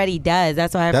probably already does.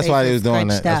 That's why they was doing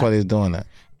that. That's why they was doing that.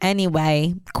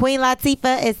 Anyway, Queen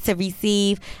Latifah is to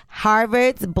receive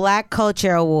Harvard's Black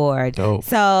Culture Award. Dope.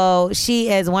 So she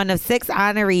is one of 6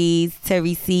 honorees to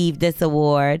receive this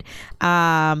award.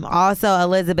 Also,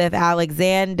 Elizabeth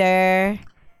Alexander,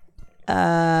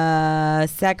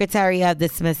 Secretary of the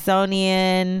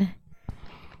Smithsonian,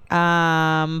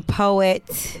 poet.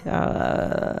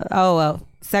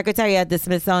 Secretary of the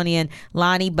Smithsonian,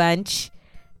 Lonnie Bunch.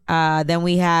 Then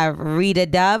we have Rita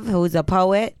Dove, who's a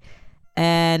poet,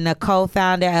 and a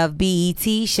co-founder of BET,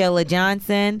 Sheila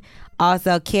Johnson.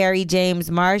 Also, Carrie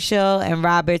James Marshall and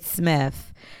Robert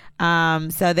Smith.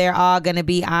 So they're all going to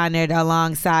be honored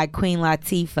alongside Queen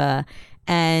Latifah.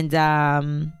 And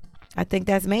I think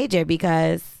that's major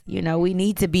because, we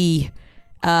need to be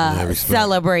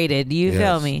celebrated. You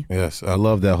feel me? Yes. I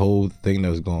love that whole thing that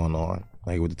was going on.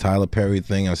 Like with the Tyler Perry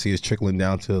thing, I see it's trickling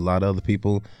down to a lot of other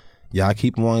people. Y'all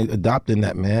keep on adopting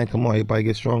that, man. Come on, everybody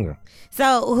get stronger.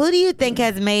 So who do you think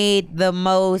has made the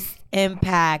most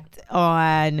impact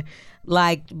on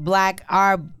like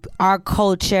our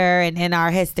culture and in our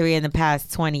history in the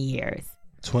past 20 years?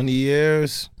 20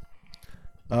 years?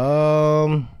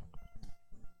 I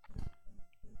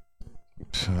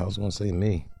was going to say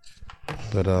me.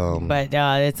 But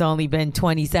it's only been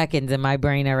 20 seconds and my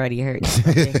brain already hurts.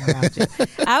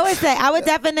 I would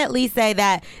definitely say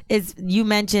that you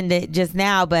mentioned it just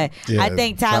now, but I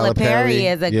think Tyler Perry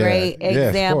is a great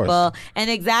example, and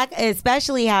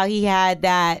especially how he had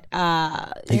that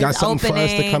he got something opening,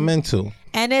 for us to come into,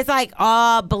 and it's like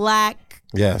all black.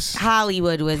 Yes,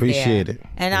 Hollywood was appreciate there. It.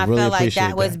 And I feel like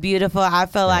that was beautiful. I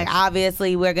feel like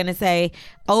obviously we're gonna say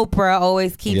Oprah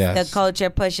always keeps the culture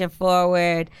pushing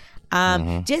forward.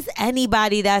 Just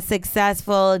anybody that's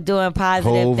successful doing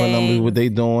positive things. What they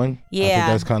doing? Yeah, I think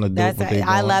that's kind of dope. What they doing.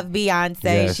 I love Beyonce.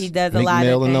 Yes. She does a lot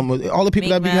of things. All the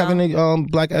people that be having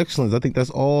black excellence. I think that's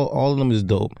all of them is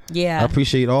dope. Yeah, I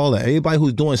appreciate all that. Everybody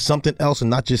who's doing something else and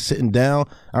not just sitting down,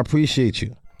 I appreciate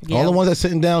you. Yeah. All the ones that's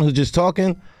sitting down who's just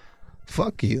talking,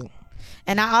 fuck you.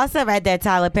 And I also read that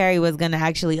Tyler Perry was going to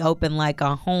actually open like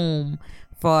a home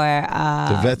for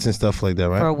the vets and stuff like that,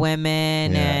 right? For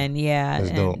women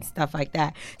and stuff like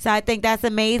that. So I think that's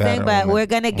amazing. But we're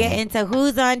gonna get into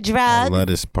who's on drugs.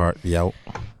 Lettuce part, yo.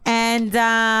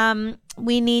 And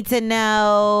we need to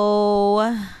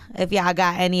know if y'all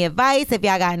got any advice, if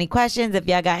y'all got any questions, if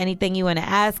y'all got anything you want to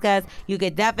ask us, you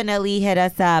could definitely hit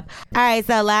us up. All right,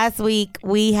 so last week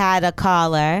we had a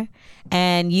caller.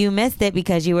 And you missed it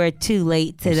because you were too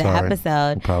late to the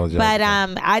episode. Apologize. But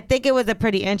I think it was a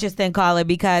pretty interesting caller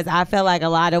because I feel like a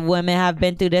lot of women have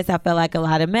been through this. I feel like a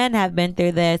lot of men have been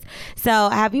through this. So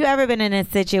have you ever been in a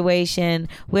situation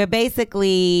where basically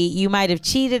you might have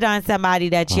cheated on somebody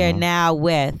that you're now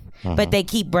with? but they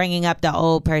keep bringing up the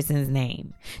old person's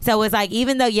name. So it's like,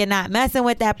 even though you're not messing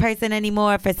with that person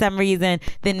anymore, for some reason,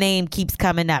 the name keeps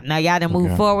coming up. Now, y'all done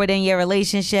move forward in your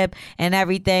relationship and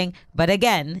everything, but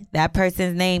again, that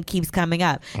person's name keeps coming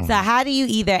up. So how do you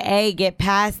either A, get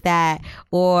past that,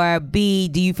 or B,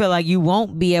 do you feel like you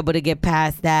won't be able to get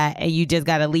past that and you just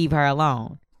got to leave her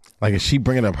alone? Like, is she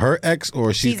bringing up her ex,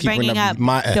 or she's bringing up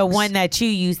my ex? The one that you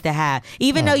used to have.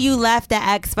 Even though you left the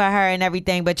ex for her and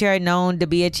everything, but you're known to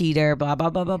be a cheater, blah, blah,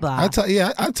 blah, blah, blah. I'll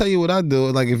tell you what I do.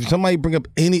 Like, if somebody bring up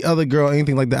any other girl,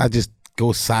 anything like that, I just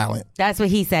go silent. That's what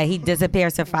he said. He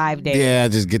disappears for 5 days. Yeah,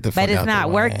 just get the fuck out. But it's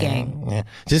not working. Yeah.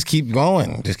 Just keep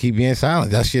going. Just keep being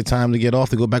silent. That's your time to get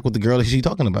off, to go back with the girl that she's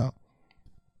talking about.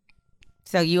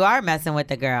 So you are messing with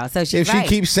the girl. So she's if she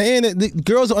keeps saying it, the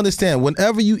girls will understand.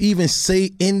 Whenever you even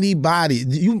say anybody,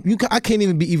 I can't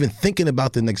even be even thinking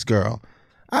about the next girl.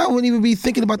 I wouldn't even be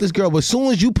thinking about this girl. But as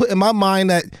soon as you put in my mind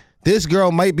that this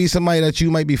girl might be somebody that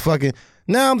you might be fucking,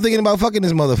 now I'm thinking about fucking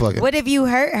this motherfucker. What if you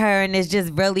hurt her and it's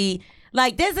just really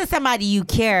like, this is somebody you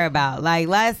care about? Like,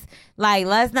 let's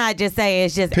not just say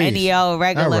it's just any old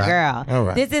regular girl. All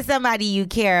right. This is somebody you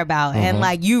care about, and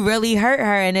like, you really hurt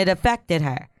her and it affected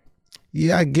her.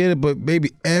 Yeah, I get it, but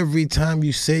baby, every time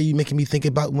you say, you making me think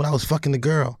about when I was fucking the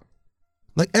girl.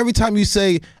 Like, every time you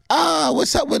say,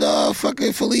 what's up with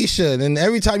fucking Felicia? And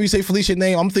every time you say Felicia's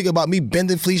name, I'm thinking about me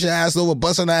bending Felicia's ass over,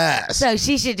 busting her ass. So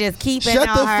she should just keep it Shut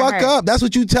the fuck up. That's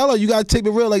what you tell her. You gotta take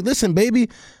it real. Like, listen, baby,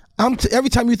 every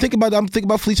time you think about it, I'm thinking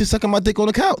about Felicia sucking my dick on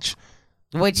the couch.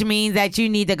 Which means that you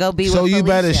need to go be with Felicia. So you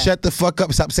better shut the fuck up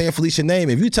and stop saying Felicia's name.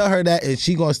 If you tell her that, and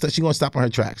she gonna stop on her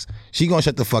tracks. She gonna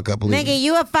shut the fuck up, believe me. Nigga,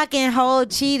 you a fucking whole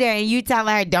cheater, and you tell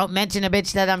her, don't mention a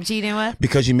bitch that I'm cheating with?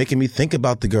 Because you're making me think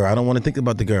about the girl. I don't want to think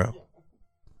about the girl.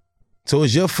 So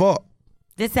it's your fault.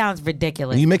 This sounds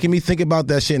ridiculous. You making me think about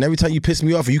that shit, and every time you piss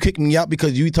me off or you kick me out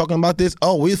because you talking about this,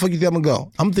 where the fuck you think I'm gonna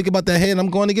go? I'm thinking about that head and I'm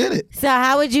going to get it. So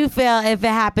how would you feel if it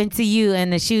happened to you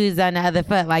and the shoes on the other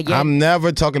foot? Like, I'm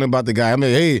never talking about the guy. I mean,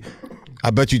 hey,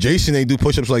 I bet you Jason ain't do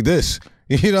push-ups like this.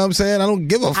 You know what I'm saying? I don't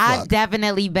give a fuck. I've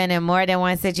definitely been in more than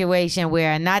one situation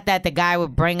where, not that the guy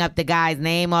would bring up the guy's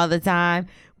name all the time,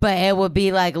 but it would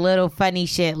be like little funny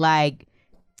shit, like,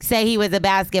 say he was a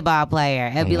basketball player.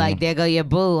 It'd be like, there go your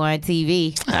boo on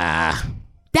TV.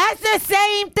 That's the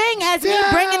same thing as me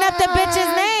bringing up the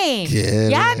bitch's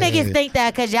name. Y'all niggas think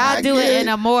that because y'all do it in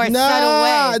a more subtle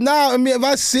way. Nah, I mean, if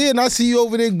I see it and I see you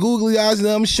over there googly eyes, and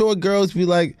I'm sure girls be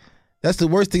like, that's the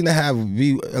worst thing to have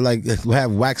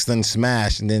wax done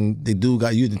smash, and then the dude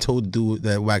got you told to do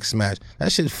that wax smash.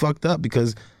 That shit fucked up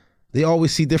because they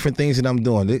always see different things that I'm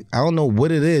doing. I don't know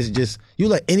what it is. Just, you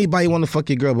let anybody want to fuck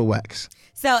your girl but wax.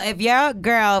 So if your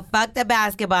girl fucked a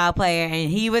basketball player and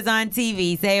he was on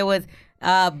TV, say it was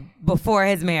before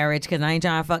his marriage, because I ain't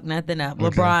trying to fuck nothing up,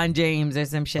 LeBron James or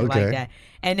some shit like that.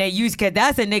 And they use, because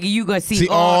that's a nigga you gonna see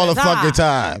all the fucking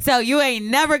time. So you ain't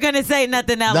never gonna say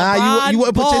nothing else. You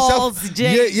wouldn't put yourself.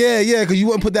 Yeah, because you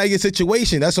wouldn't put that in your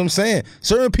situation. That's what I'm saying.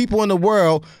 Certain people in the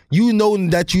world, you know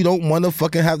that you don't want to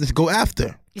fucking have to go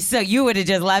after. So you would have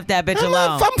just left that bitch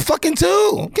alone. I'm fucking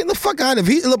too. Get the fuck out of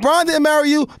here. LeBron didn't marry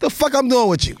you. The fuck I'm doing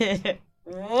with you?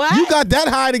 What? You got that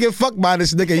high to get fucked by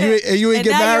this nigga. You ain't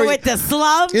get married. You're with the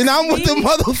slumps. And I'm with the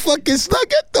motherfucking slug.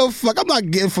 Get the fuck. I'm not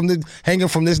hanging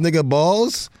from this nigga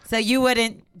balls. So you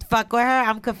wouldn't fuck with her?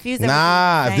 I'm confused.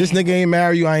 Nah, if this nigga ain't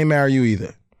marry you, I ain't marry you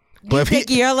either. But you think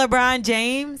you're LeBron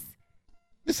James?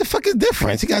 What's the fucking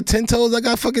difference? He got 10 toes. I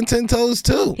got fucking 10 toes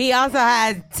too. He also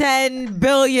has $10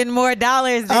 billion more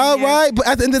dollars. All right, but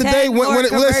at the end of the day,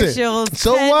 listen.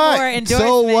 So what?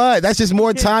 So what? That's just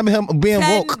more time of him being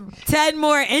woke. 10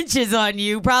 more inches on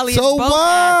you, probably. So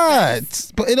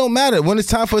what? But it don't matter. When it's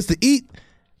time for us to eat,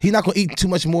 he's not gonna eat too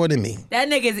much more than me. That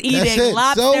nigga's eating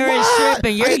lobster and shrimp,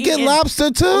 and you're eating lobster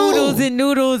too.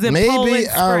 Noodles and Poland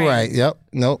Spring. All right. Yep.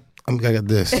 Nope. I got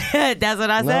this. That's what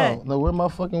I said. No, where my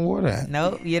fucking water at?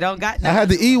 No, you don't got no. I had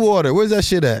the E-water. Where's that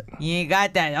shit at? You ain't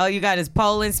got that. All you got is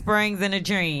Poland Springs and a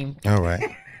dream. All right.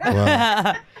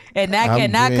 Well, and that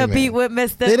cannot compete with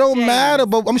Mr. They don't James. matter,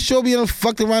 but I'm sure we done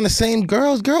fucked around the same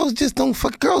girls. Girls just don't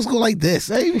fuck. Girls go like this.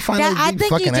 I think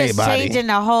you're just changing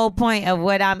the whole point of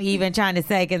what I'm even trying to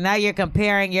say, because now you're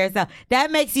comparing yourself.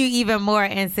 That makes you even more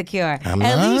insecure. I'm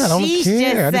not. I don't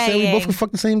care. I just said we both can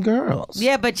fuck the same girls.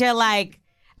 Yeah, but you're like,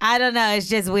 I don't know. It's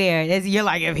just weird. You're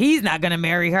like, if he's not gonna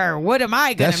marry her, what am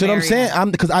I gonna marry? That's what I'm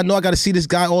saying. Because I know I got to see this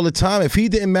guy all the time. If he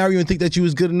didn't marry you and think that you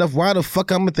was good enough, why the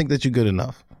fuck I'm gonna think that you're good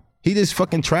enough? He just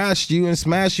fucking trashed you and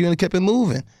smashed you and kept it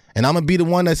moving. And I'm gonna be the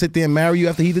one that sit there and marry you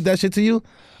after he did that shit to you?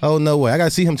 Oh, no way. I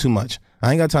gotta see him too much.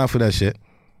 I ain't got time for that shit.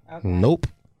 Okay. Nope.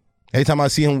 Every time I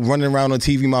see him running around on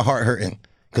TV, my heart hurting.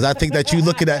 Because I think that you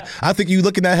looking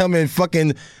at him and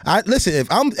fucking. Listen,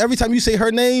 every time you say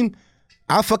her name,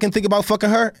 I fucking think about fucking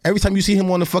her. Every time you see him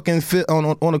on the fucking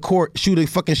on the court shoot a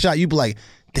fucking shot, you be like,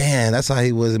 damn, that's how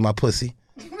he was in my pussy.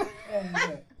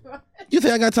 You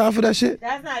think I got time for that shit?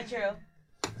 That's not true.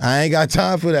 I ain't got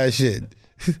time for that shit.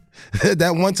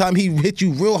 That one time he hit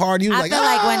you real hard, you was like, I feel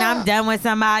like when I'm done with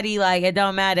somebody, like it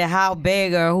don't matter how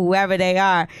big or whoever they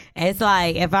are. It's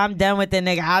like if I'm done with the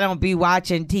nigga, I don't be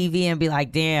watching TV and be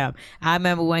like, damn, I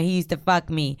remember when he used to fuck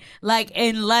me. Like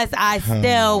unless I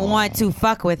still want to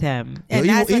fuck with him, and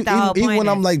that's what the whole point even when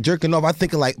is. I'm like jerking off, I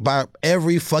think like by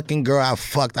every fucking girl I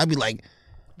fucked, I'd be like,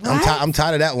 I'm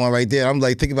tired of that one right there. I'm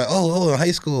like thinking about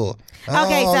high school.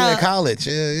 Okay, so yeah, college.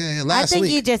 Yeah, last I think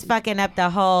week. you just fucking up the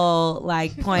whole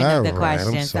like point of the All right,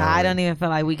 question. I'm So sorry. I don't even feel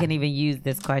like we can even use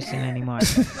this question anymore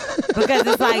because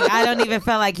it's like I don't even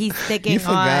feel like he's sticking. You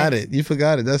forgot on. it. You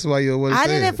forgot it. That's why you always. I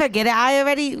didn't forget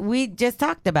it. We just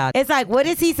talked about it. It's like, what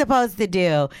is he supposed to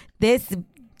do? This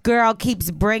girl keeps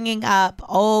bringing up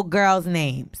old girls'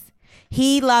 names.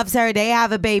 He loves her. They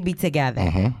have a baby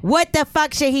together. What the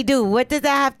fuck should he do? What does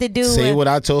that have to do Say with? what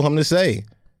I told him to say.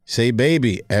 Say,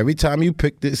 baby, every time you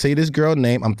say this girl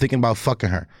name, I'm thinking about fucking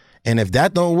her. And if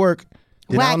that don't work,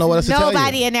 then I don't know what else to tell you.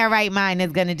 Nobody in their right mind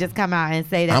is going to just come out and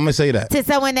say that. I'm going to say that. To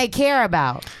someone they care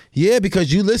about. Yeah,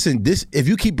 because you listen, if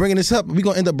you keep bringing this up, we're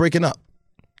going to end up breaking up.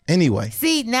 Anyway.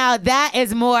 See, now that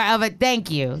is more of a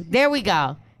thank you. There we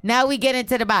go. Now we get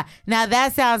into the body. Now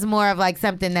that sounds more of like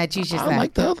something that you should say. I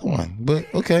like the other one, but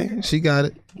okay, she got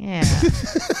it. Yeah.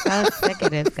 So sick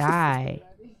of this guy.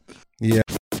 Yeah.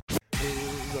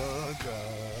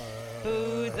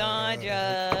 Who's on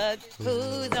drugs?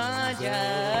 Who's on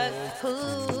drugs? Who,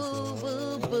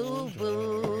 boo, boo,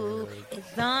 boo,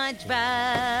 is on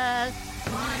drugs?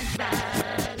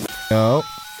 Yo.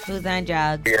 Who's on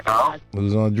drugs?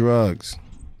 Who's on drugs?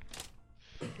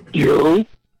 You.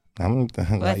 What's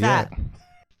up?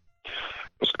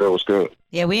 What's good?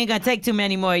 Yeah, we ain't gonna take too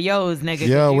many more yo's, nigga.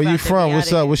 Yo, where you from?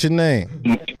 What's up? What's your name?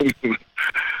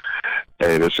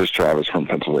 Hey, this is Travis from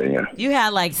Pennsylvania. You had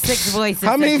like 6 voices.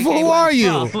 I mean, since you who came are on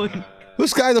you? the phone.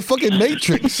 This guy the fucking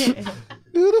Matrix. Who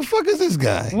the fuck is this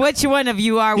guy? Which one of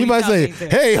you are we You might say, talking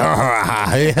to? hey,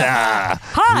 hi.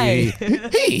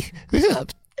 Hey, what's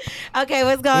up? Okay,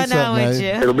 what's going What's up, on with man?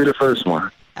 you? It'll be the first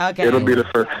one. Okay. It'll be the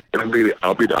first.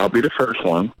 I'll be the first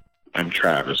one. I'm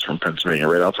Travis from Pennsylvania,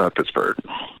 right outside Pittsburgh.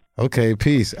 Okay,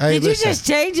 peace. Hey, Did you listen. just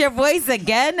change your voice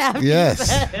again? After Yes.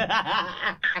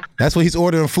 That's why he's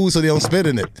ordering food so they don't spit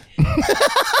in it.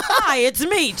 Hi, it's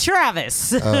me,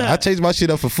 Travis. I changed my shit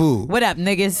up for food. What up,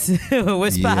 niggas?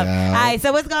 What's Yeah. up? All right,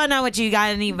 so what's going on with you?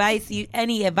 Got any advice?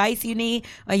 Any advice you need,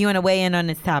 or you want to weigh in on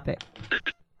this topic?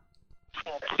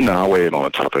 No, I'll weigh in on the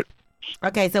topic.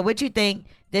 Okay, so what you think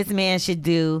this man should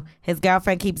do? His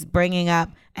girlfriend keeps bringing up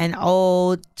an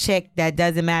old chick that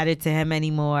doesn't matter to him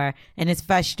anymore, and it's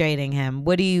frustrating him.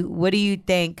 What do you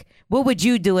think? What would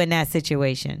you do in that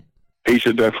situation? He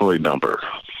should definitely dump her.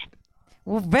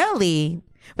 Well, really?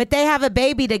 But they have a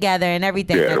baby together and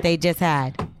everything Yeah. that they just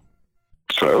had.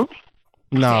 So?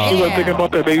 No. She wasn't thinking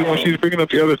about that baby when she's bringing up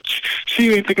the other.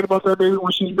 She ain't thinking about that baby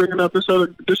when she's bringing up this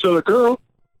other girl.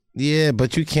 Yeah,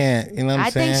 but you can't. You know what I'm I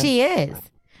saying? think she is.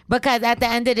 Because at the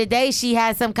end of the day, she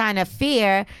has some kind of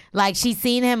fear. Like she's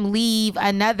seen him leave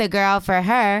another girl for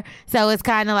her. So it's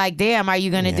kind of like, damn, are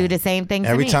you going to do the same thing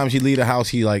Every to me? time she leave the house,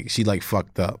 she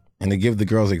fucked up. And to give the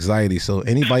girls anxiety. So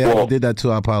anybody else who did that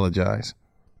to, I apologize.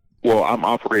 Well, I'm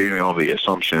operating on the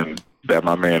assumption that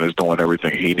my man is doing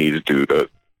everything he needs to do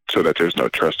so that there's no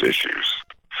trust issues.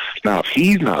 Now, if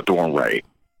he's not doing right,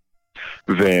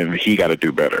 then he got to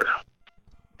do better.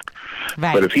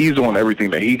 Right. But if he's doing everything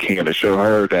that he can to show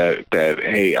her that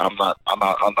hey, I'm not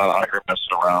out here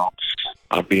messing around,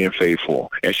 I'm being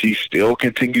faithful, and she still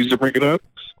continues to bring it up,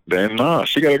 then nah,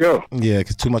 she gotta go. Yeah,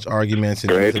 because too much arguments.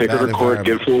 Go ahead, it's a take her bad to court,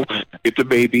 environment. get the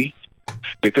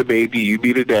baby, you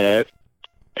be the dad,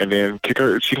 and then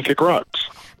she can kick rocks.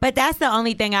 But that's the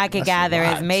only thing I could gather a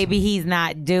is lot. maybe he's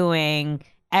not doing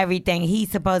everything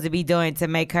he's supposed to be doing to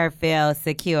make her feel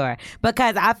secure.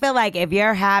 Because I feel like if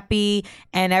you're happy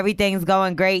and everything's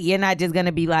going great, you're not just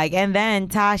gonna be like, and then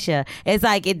Tasha. It's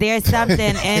like there's something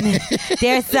in her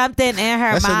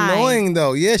That's mind. annoying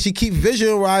though. Yeah, she keep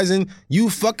visualizing you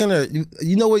fucking her.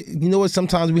 You know what?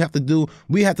 Sometimes we have to do.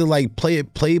 We have to like play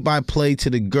it play by play to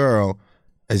the girl.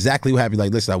 Exactly what happened.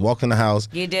 Like, listen, I walked in the house.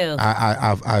 You do.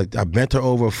 I bent her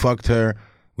over, fucked her.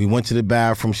 We went to the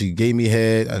bathroom. She gave me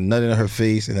head, a nut in her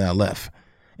face, and then I left.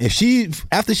 If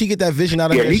after she get that vision out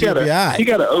of her, He she'll got be all right.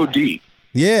 an OD.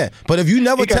 Yeah, but if you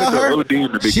never tell her, she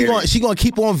beginning. gonna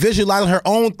keep on visualizing her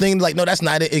own thing. Like, no, that's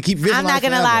not it. And keep visualizing. I'm not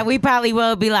gonna forever. lie. We probably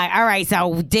will be like, all right.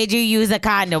 So, did you use a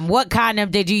condom? What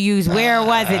condom did you use? Where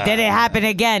was it? Did it happen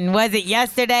again? Was it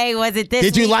yesterday? Was it this?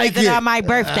 Did you week? like was it it on my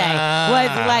birthday?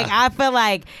 Was like I feel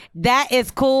like that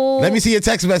is cool. Let me see your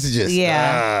text messages.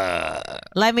 Yeah.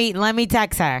 Let me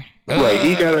text her. Right,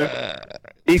 he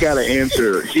gotta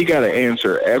answer. He gotta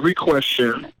answer every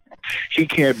question. He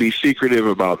can't be secretive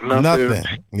about nothing.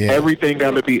 Yeah. Everything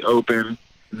got to be open.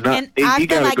 And I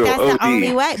feel like that's the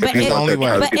only way. But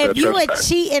if you a trust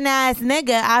cheating ass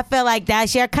nigga, I feel like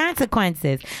that's your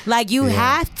consequences. Like you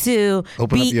have to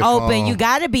be open. phone. You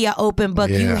got to be an open book.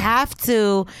 You Yeah. have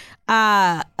to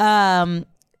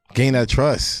Gain that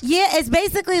trust. yeah, it's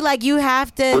basically like you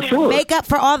have to make up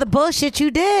for all the bullshit you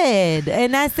did,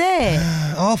 and that's it.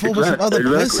 Off over some other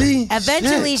pussy.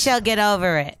 Eventually, Shit. she'll get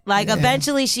over it. Like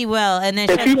eventually, she will, and then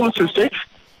If he wants to stay,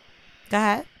 go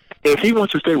ahead. if he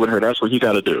wants to stay with her, that's what he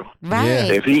got to do. Right.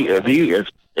 Yeah. If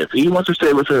he wants to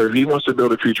stay with her, if he wants to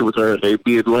build a future with her, and they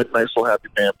be a nice little happy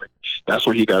family, that's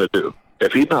what he got to do.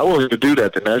 If he's not willing to do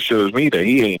that, then that shows me that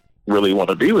he ain't really want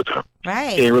to be with her.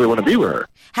 Right. He ain't really want to be with her.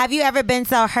 Have you ever been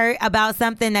so hurt about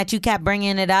something that you kept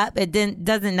bringing it up? It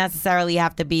doesn't necessarily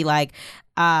have to be like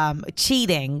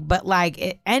cheating, but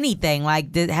like anything.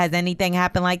 Like, has anything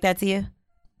happened like that to you?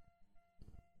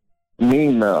 Me,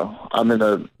 no. I'm in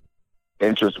a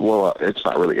interest. Well, it's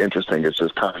not really interesting. It's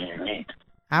just kind of unique.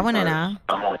 I want to know.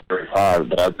 I'm only 35,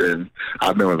 but I've been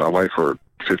with my wife for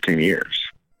 15 years.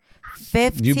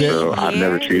 15 So I've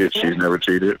never cheated. She's never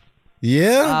cheated.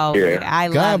 Yeah. Oh, Yeah. I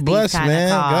love God bless, these kind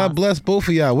man. of calls. God bless both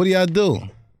of y'all. What do y'all do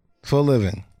for a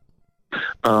living?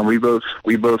 We both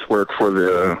work for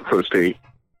the state.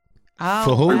 Oh,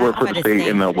 For who? We work for the state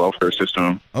in the welfare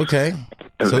system. Okay.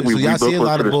 And So we y'all both see a work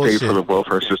lot for of the state bullshit. for the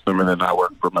welfare system, and then I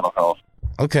work for mental health.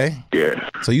 Okay. Yeah.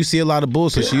 So you see a lot of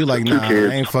bullshit. So you like, Two nah,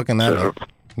 kids. I ain't fucking that So- up.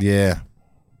 Yeah.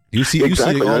 You see all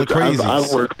the crazies.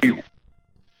 I've worked.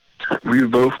 We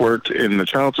both worked in the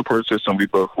child support system. We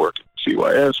both worked in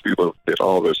CYS. We both did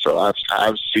all this. So I've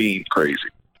seen crazy.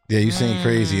 Yeah, you seen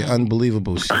crazy,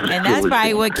 unbelievable shit. And that's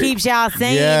probably what keeps y'all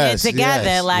singing it together.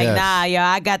 yes, like, yes. nah, yo,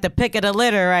 I got the pick of the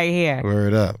litter right here.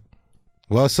 Word up.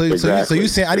 Well, so you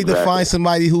saying I need to find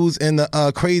somebody who's in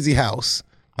the crazy house.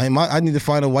 I need to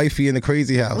find a wifey in the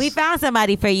crazy house. We found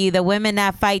somebody for you, the women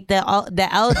that fight the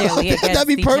elderly against That'd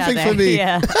be each perfect other. for me.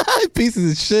 Yeah.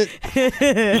 Pieces of shit.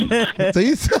 So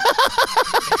you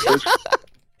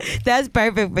That's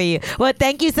perfect for you. Well,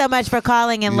 thank you so much for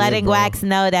calling and letting Wax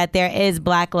know that there is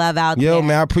black love out there. Yo,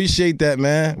 man, I appreciate that,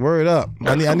 man. Word up.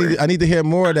 I need to hear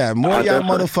more of that. More of y'all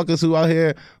motherfuckers who out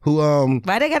here who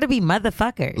Why they gotta be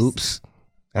motherfuckers? Oops.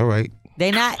 All right. They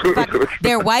not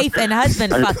they're wife and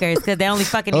husband fuckers because they only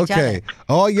fucking each other. Okay.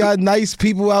 All y'all nice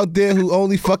people out there who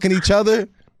only fucking each other.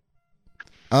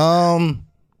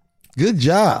 Good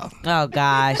job. Oh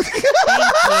gosh.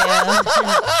 Thank you.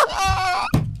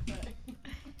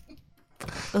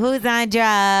 Who's on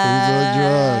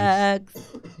drugs?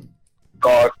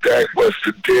 God dang, what's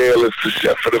the deal? It's the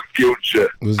chef of the future.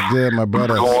 What's good, my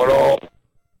brother? What's going on?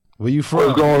 Where you from?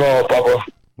 What's going on, Papa?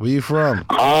 Where you from?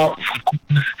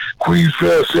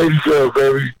 Queensville, Shadyville,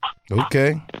 baby.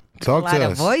 Okay. Talk A to lot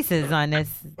of us. voices on this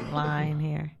line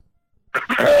here.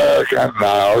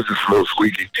 I was just a little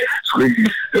squeaky.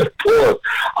 Poor.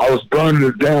 I was burning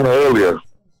it down earlier.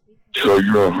 So,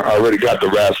 I already got the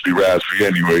raspy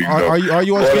anyway. Are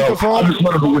you on speakerphone? I just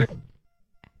wanted to...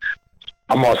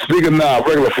 I'm on speaker now,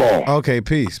 regular phone. Okay,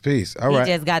 peace. All right.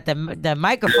 He just got the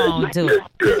microphone too.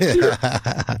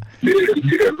 Yeah,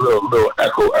 little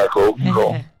echo,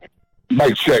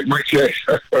 Mic check.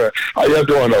 How y'all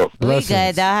doing, though? We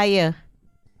good, though. How you?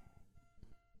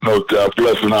 No doubt.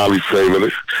 Blessing highly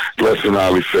favored.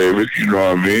 You know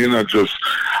what I mean?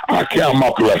 I count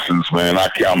my blessings, man. I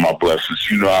count my blessings.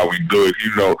 You know how we do it.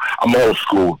 I'm old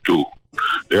school, too.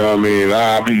 You know what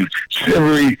I mean?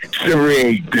 Chivalry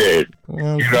ain't dead. You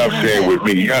know what I'm saying with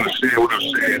me? You understand what I'm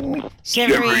saying?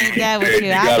 Chivalry ain't dead with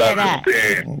you. I hear that.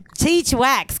 Teach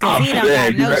Wax, because he don't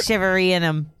got no chivalry in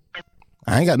him.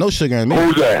 I ain't got no sugar in me.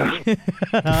 Who's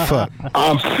that? Fuck.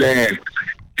 I'm saying,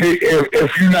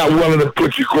 if you're not willing to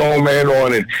put your grown man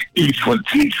on and each one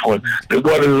teach one, then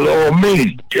what does it all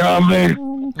mean? You know what I mean?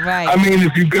 Right. I mean,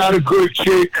 if you got a good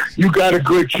chick, you got a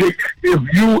good chick. If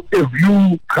you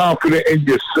confident in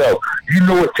yourself, you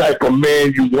know what type of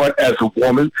man you want as a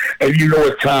woman, and you know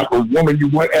what type of woman you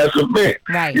want as a man.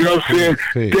 Right. You know what I'm saying?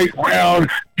 Thick round,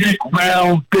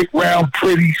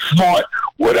 pretty, smart,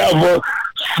 whatever.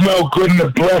 Smell good in the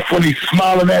breath when he's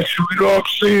smiling at you. You know what I'm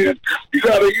saying? You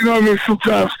gotta, you know what I mean?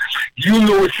 Sometimes you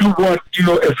know what you want.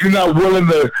 If you're not willing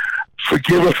to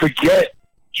forgive or forget.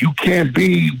 You can't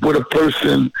be with a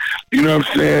person, you know what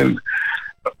I'm saying,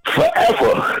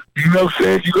 forever. You know what I'm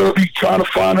saying? You're going to be trying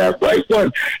to find that right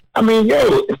one. I mean,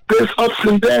 yo, there's ups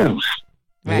and downs.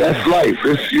 Right. That's life.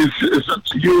 It's up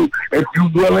to you if you're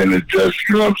willing to just,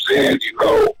 you know what I'm saying? You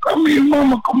know, I mean,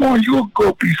 mama, come on, you a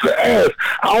good piece of ass.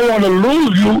 I don't want to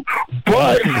lose you,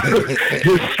 but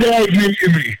you're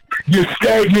stagnating me. You're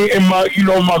stagnating my, you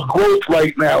know, my growth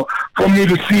right now for me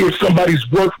to see if somebody's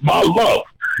worth my love.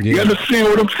 Yeah. You understand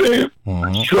what I'm saying?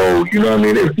 Mm-hmm. So, you know what I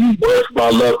mean? If you worth my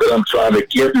love that I'm trying to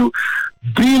give you,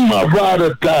 be my ride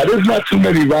or die. There's not too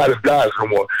many ride or dies no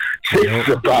more. Chicks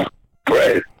is about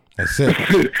bread. That's it.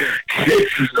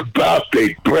 Chicks is about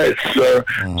their bread, sir.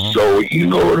 Mm-hmm. So, you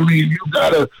know what I mean? You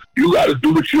gotta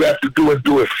do what you have to do and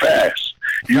do it fast.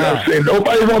 You know what I'm saying?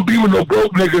 Nobody want to be with no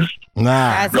broke niggas.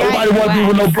 Nah. Nobody want to be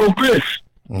with no broke bitch.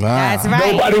 Nah. That's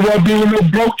right. Nobody want to be with no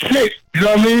broke chick. You know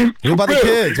what I mean? What about the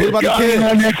kids? What about the kids?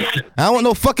 I don't want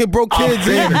no fucking broke kids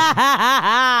in.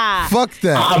 Fuck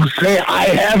that. I'm saying I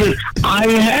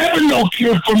ain't having no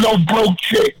kid from no broke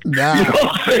chick. Nah. You know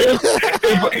what I'm saying?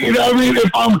 You know what I mean?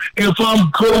 If I'm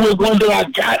good with one that I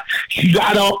got, she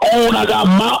got her own, I got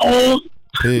my own.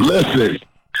 Peace. Listen,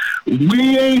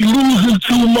 we ain't losing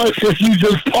too much if you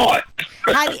just part.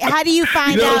 How do you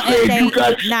find out if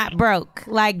they not broke?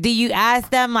 Like, do you ask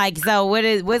them, like, so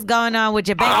what's going on with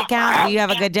your bank account? Do you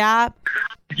have a good job?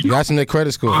 You ask them their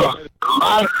credit score.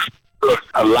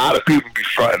 A lot of people be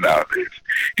fronting nowadays.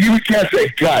 You can't say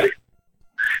got it.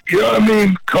 You know what I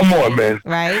mean? Come on, man.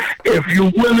 Right. If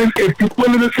you're willing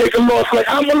to take a loss, like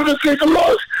I'm willing to take a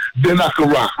loss, then I can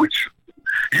rock with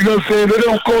you. You know what I'm saying? It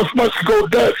don't cost much to go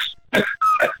Dutch.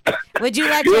 Would you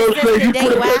let your sister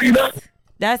date Wax?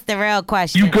 That's the real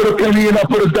question. You put a penny in, I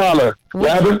put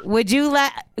 $1. Would you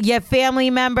let your family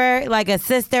member, like a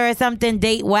sister or something,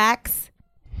 date Wax?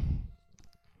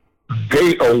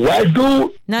 Date a whack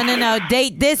dude? No.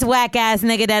 Date this whack ass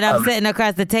nigga that I'm sitting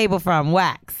across the table from,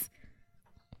 Wax.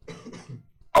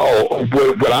 Oh,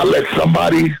 would I let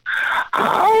somebody?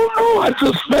 I don't know. I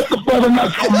just met the brother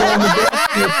not so long ago.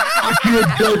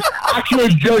 I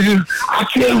can't judge his. I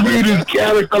can't read his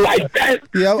character like that.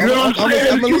 Yeah, you know what I'm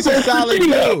saying? I'm at least a solid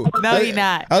dude. No, you're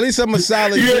not. At least I'm a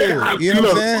solid dude. You know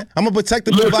what I'm saying? I'm gonna protect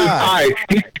the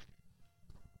vibe.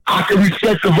 I can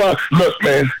respect the vibe. Look,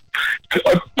 man.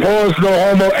 Pause, no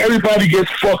homo. Everybody gets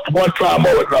fucked one time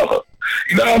or another.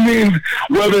 You know what I mean?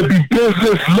 Whether it be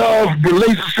business, love,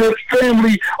 relationship,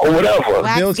 family, or whatever.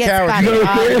 Builds character. You know what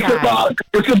I'm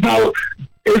saying?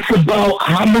 It's about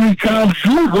how many times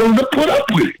you're willing to put up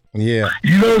with it. Yeah.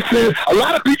 You know what I'm saying? A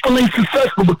lot of people ain't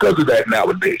successful because of that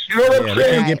nowadays. You know what I'm saying?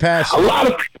 They can't get past a lot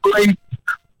of people ain't.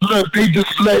 Look, they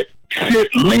just let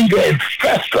shit linger and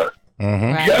fester.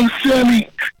 Mm-hmm. You understand me?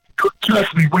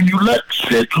 Trust me, when you let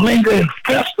shit linger and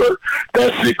fester,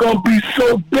 that shit gonna be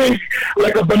so big,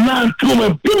 like a banana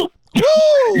tumor. Boop.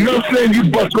 You know what I'm saying? You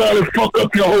bust around and fuck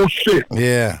up your whole shit.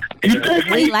 Yeah. You dig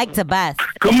me? We like to bust.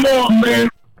 Come on,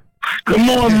 man. You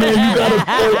gotta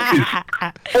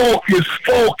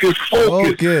focus.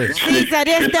 She said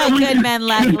there's still good men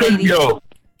left, ladies. Yo.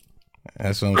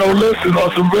 That's what I'm listen,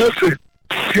 on some real shit.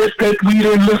 Shit that we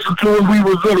didn't listen to when we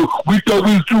was little. We thought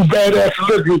we was too badass to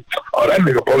listen. Oh, that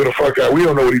nigga bugging the fuck out. We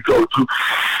don't know what he talking to.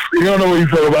 You don't know what he's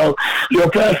talking about. Yo,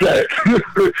 pass that.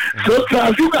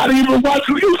 Sometimes you gotta even watch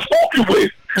who you smoking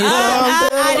with.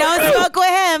 I don't smoke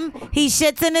with him. He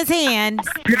shits in his hands.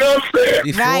 You know what I'm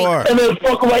saying? Right. And then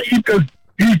fuck like he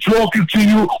talking to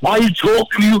you. While he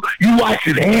talking to you, you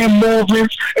watching hand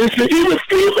movements and shit. Even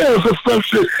females or some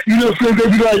shit. You know what I'm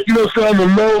saying? They be like, you know what I'm saying, on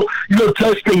the low, you know,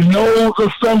 touch their nose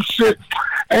or some shit.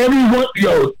 Everyone,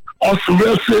 yo, on some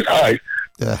real shit. All right.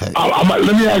 Let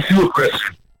me ask you a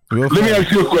question. Let me ask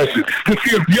you a question. To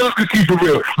see if y'all can keep it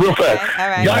real fast. Okay, all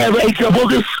right. Y'all ever ate your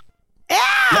boogers?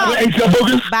 Y'all ever ate your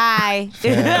boogers? Bye.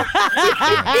 You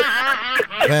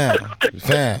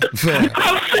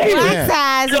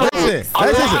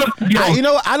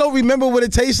know, I don't remember what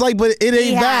it tastes like, but it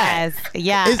ain't bad.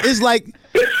 Yeah. It's like,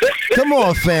 come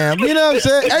on, fam. You know what I'm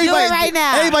saying? Do it right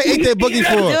now. Everybody ate their boogie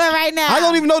for. Do it right now. I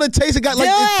don't even know the taste. It got like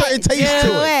a certain taste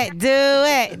to it. Do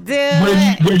it.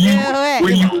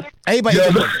 Everybody ate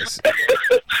their boogers.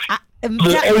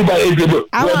 Everybody ate their boogers.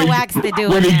 I want Wax to do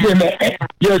when it.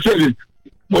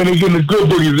 When they get the good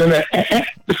boogies in that,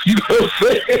 you know what I'm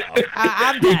saying?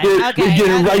 I'm done. They get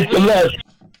it right to left.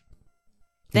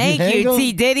 Thank you,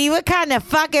 T. Diddy. What kind of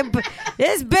fucking...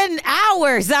 It's been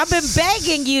hours. I've been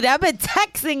begging you. I've been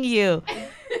texting you.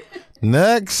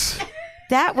 Next.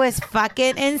 That was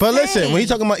fucking insane. But listen, when you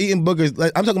talking about eating boogers,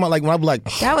 like, I'm talking about like when I'm like...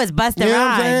 That was busting you know what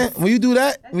I'm rhymes. saying? When you do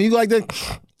that, when you go like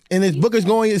that... and this Booker's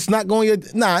going, it's not going.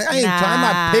 Nah, I ain't. I'm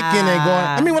not picking and going.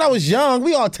 I mean, when I was young,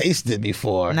 we all tasted it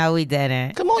before. No, we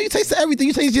didn't. Come on, you tasted everything.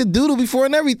 You tasted your doodle before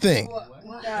and everything.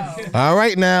 No. All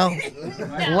right now.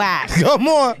 Wow. Come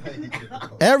on.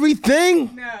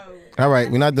 Everything? No. All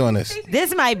right, we're not doing this.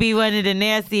 This might be one of the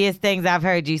nastiest things I've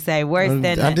heard you say. Worse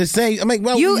than I'm just saying. I mean,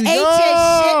 well, you ate your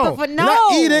shit before. No.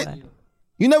 Not eat it.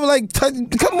 You never like touch.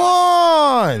 Come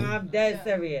on. I'm dead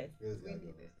serious.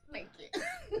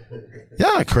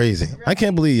 Y'all are crazy. I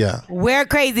can't believe y'all. We're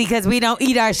crazy because we don't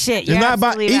eat our shit. You're it's not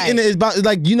about eating it. It's about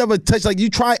like you never touch. Like you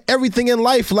try everything in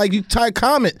life. Like you try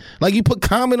comment. Like you put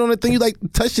comment on the thing. You like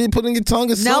touch it, put it in your tongue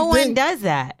or something. No one does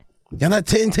that. Y'all not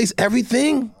taste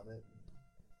everything.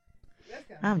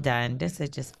 I'm done. This is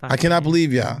just fun. I cannot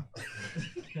believe y'all.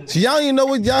 So y'all don't even know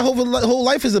what y'all whole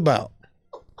life is about.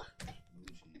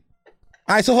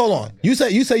 All right, so hold on. You say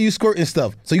you squirt and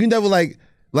stuff. So you never like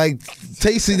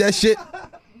tasted that shit?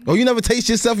 Or you never taste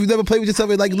yourself? You never play with yourself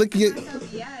and like lick it?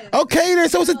 Okay, then,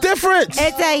 so it's a difference.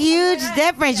 It's a huge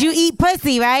difference. You eat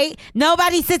pussy, right?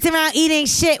 Nobody sits around eating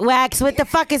shit, Wax. What the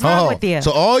fuck is wrong with you?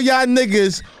 So all y'all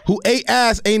niggas who ate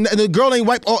ass, the girl ain't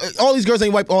wipe, all these girls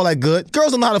ain't wipe all that good.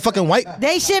 Girls don't know how to fucking wipe.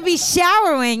 They should be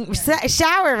showering.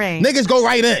 Niggas go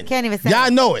right in. Can't even say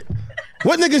y'all know it.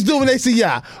 What niggas do when they see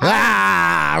y'all?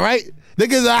 Right?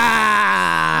 Niggas,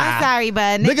 I'm sorry,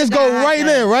 but niggas go right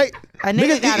in, right?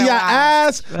 Niggas eating y'all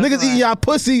ass, niggas eating y'all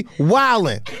pussy,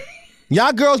 wildin'.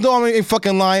 Y'all girls know I ain't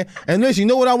fucking lying. And listen, you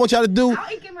know what I want y'all to do?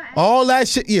 All that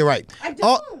shit. Yeah, right. I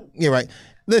don't. Yeah, right.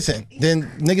 Listen, then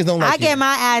niggas don't like I get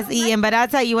my ass eaten, but I'll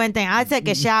tell you one thing. I take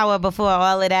a shower before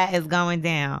all of that is going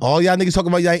down. All y'all niggas talking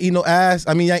about y'all ain't eat no ass.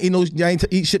 I mean, y'all ain't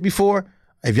eat shit before.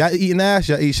 If y'all eating ass,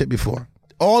 y'all eat shit before.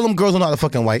 All them girls don't know how to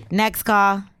fucking wipe. Next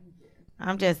call.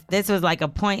 This was like a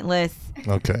pointless.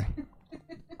 Okay.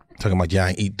 Talking about y'all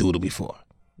ain't eat doodle before.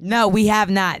 No, we have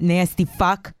not, nasty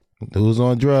fuck. Dude's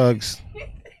on drugs.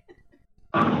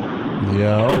 Yo.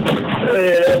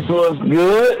 Hey, that's what's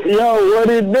good. Yo, what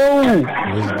it do?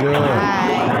 What's good?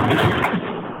 Hi.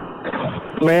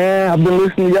 Man, I've been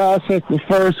listening to y'all since the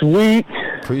first week.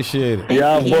 Appreciate it.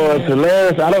 Y'all boys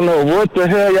hilarious. I don't know what the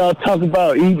hell y'all talk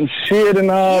about, eating shit and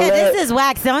all that. Yeah, this is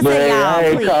Wax. Don't say y'all,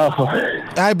 please. All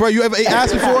right, bro, you ever ate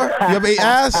ass before? You ever ate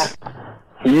ass?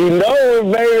 You know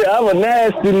it, baby. I'm a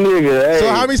nasty nigga. Hey. So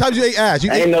how many times you ate ass?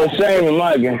 Ain't no shame in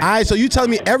my game. All right, so you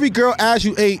telling me every girl ass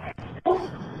you ate,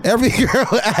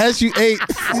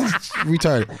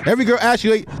 retarded. Every girl ass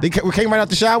you ate, they came right out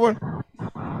the shower?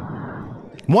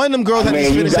 One of them girls had to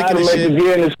finish taking the shit. You gotta make it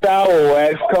get in the shower,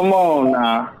 Wax. Come on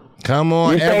now. Come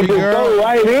on, you every can't girl. Just go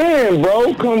right in,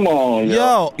 bro. Come on,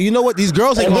 yo. You know what? These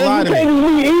girls ain't gonna lie to me. You can't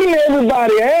be eating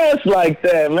everybody's ass like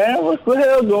that, man. What the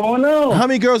hell going on? How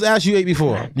many girls ass you ate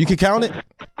before? You can count it?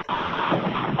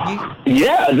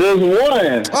 Yeah, just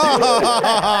one.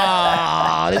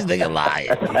 Oh, this nigga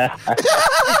lying.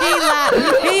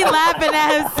 He laughing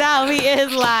at himself. He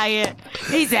is lying.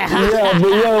 He said, yeah, but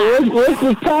yo, what's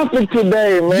the topic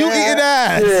today, man? You eating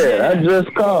ass. Yeah, I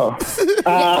just called.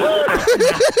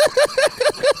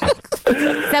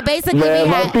 So basically, man,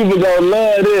 my people gonna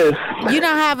love this. You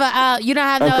don't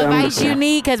have no advice you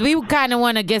need, because we kind of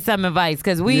want to get some advice,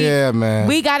 because we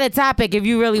got a topic. If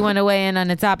you really want to weigh in on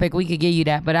the topic, we could give you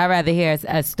that, but I'd rather hear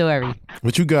a story.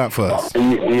 What you got for us?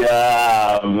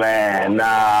 Yeah, man, nah,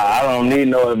 I don't need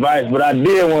no advice, but I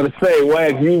did want to say,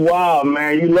 Wax, you wild,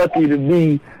 man. You lucky to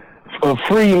be a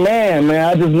free man, man.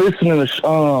 I just listened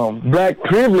to Black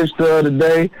Privilege the other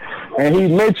day, and he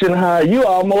mentioned how you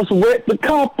almost wet the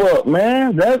cop up,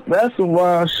 man. That's some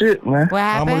wild shit, man. What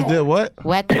happened? Almost did what?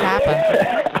 Wet the cop up.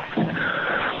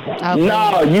 Okay.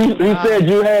 No, you said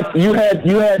you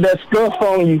had that stuff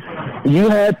on you. You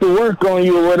had to work on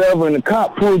you or whatever, and the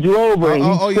cop pulled you over, and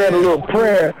you said a little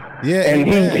prayer. Yeah, and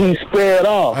he sped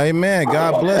off. Amen.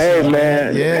 God bless you. Hey,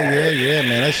 man. Yeah,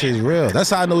 man. That shit's real.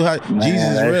 That's how I know how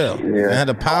Jesus is real. Yeah. It had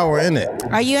the power in it.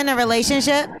 Are you in a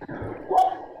relationship?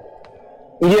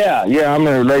 Yeah, I'm in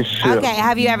a relationship. Okay,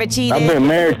 have you ever cheated? I've been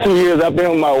married 2 years. I've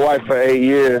been with my wife for 8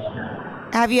 years.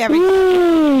 Have you ever?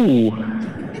 Ooh.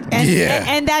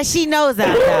 And that she knows of,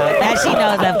 though. That she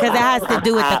knows of, because it has to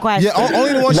do with the question. Yeah,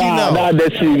 only the one she knows. Not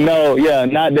that she know. Yeah,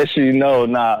 not that she know.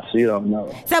 Nah, she don't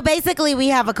know. So basically, we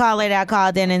have a caller that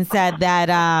called in and said that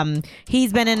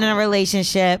he's been in a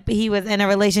relationship. He was in a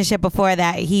relationship before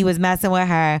that. He was messing with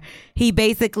her. He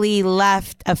basically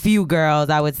left a few girls,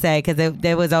 I would say, because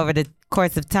it was over the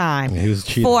course of time he was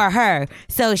cheating. for her.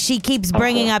 So she keeps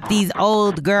bringing up these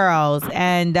old girls,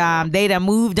 and they done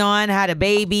moved on, had a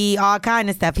baby, all kind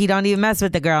of stuff. He don't even mess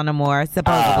with the girl no more,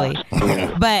 supposedly.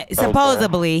 But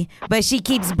she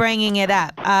keeps bringing it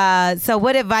up. So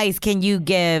what advice can you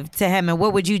give to him, and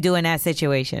what would you do in that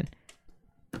situation?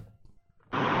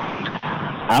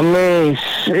 I mean,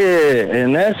 shit,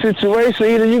 in that situation,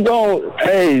 either you go,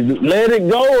 hey, let it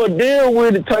go or deal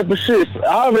with it type of shit.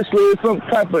 Obviously, it's some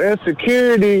type of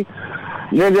insecurity,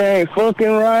 nigga ain't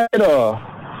fucking right, or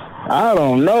I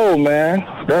don't know, man.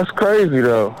 That's crazy,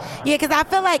 though. Yeah, because I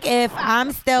feel like if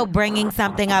I'm still bringing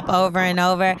something up over and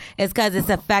over, it's because it's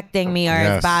affecting me or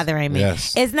it's bothering me.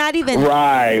 Yes. It's not even...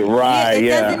 Right, It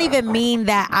yeah. doesn't even mean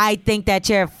that I think that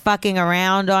you're fucking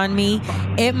around on me.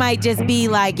 It might just be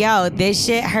like, yo, this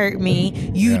shit hurt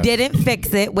me. You didn't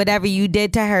fix it, whatever you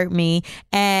did to hurt me.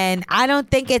 And I don't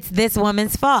think it's this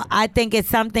woman's fault. I think it's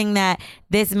something that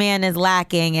this man is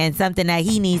lacking and something that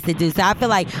he needs to do. So I feel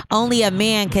like only a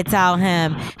man could tell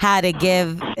him how to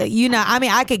give, I mean,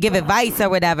 I could give advice or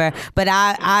whatever, but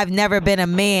I've never been a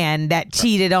man that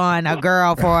cheated on a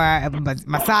girl for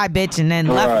my side bitch and then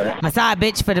left my side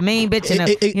bitch for the main bitch.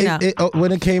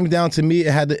 When it came down to me,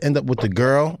 it had to end up with the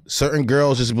girl. Certain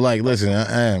girls just be like, listen,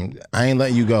 I ain't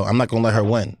letting you go. I'm not going to let her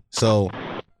win. So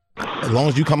as long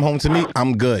as you come home to me,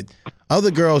 I'm good.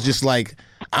 Other girls just like,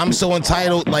 I'm so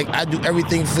entitled, like I do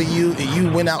everything for you, and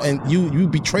you went out and you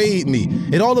betrayed me.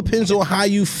 It all depends on how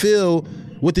you feel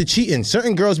with the cheating.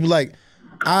 Certain girls be like,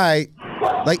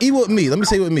 like even with me, let me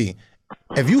say with me,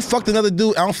 if you fucked another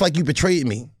dude, I don't feel like you betrayed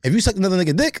me. If you sucked another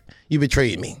nigga dick, you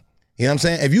betrayed me. You know what I'm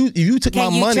saying? If you took my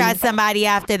money. Can you trust somebody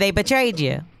after they betrayed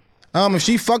you? If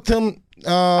she fucked him,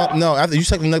 no. After you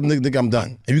sucked another nigga, I'm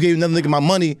done. If you gave another nigga my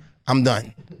money, I'm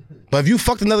done. But if you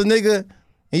fucked another nigga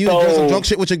and you doing some drunk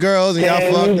shit with your girls and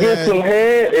y'all fucked, you get some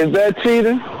head? Is that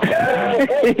cheating?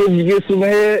 If you get some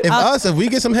head? If we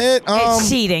get some head, it's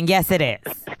cheating. Yes, it is.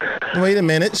 Wait a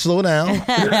minute, slow down.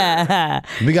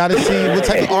 We got to see what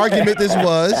type of argument this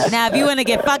was. Now, if you want to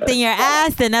get fucked in your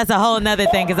ass, then that's a whole nother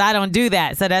thing, because I don't do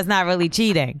that, so that's not really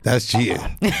cheating. That's cheating.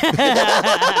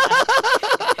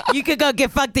 You could go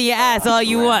get fucked in your ass all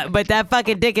you want, but that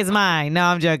fucking dick is mine. No,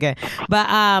 I'm joking. But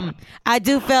I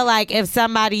do feel like if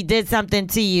somebody did something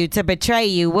to you to betray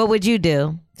you, what would you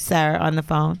do, sir, on the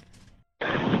phone?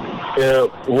 Yeah,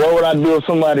 what would I do if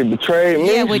somebody betrayed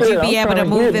me? Yeah, would you be able to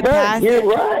move it past it?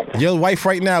 Right. Your wife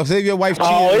right now, say your wife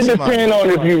cheated. Oh, it depends on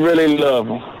if you really love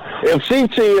them. If she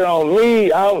cheated on me,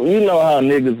 you know how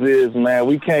niggas is, man.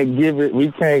 We can't give it.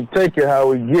 We can't take it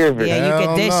how we give it. Yeah, you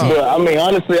can dish it. But I mean,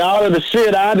 honestly, all of the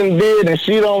shit I done did and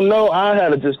she don't know, I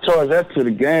had to just charge that to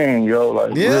the game, yo.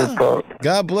 Like, real talk.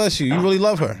 God bless you. You really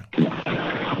love her. For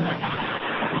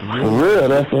real,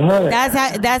 that's a hundred.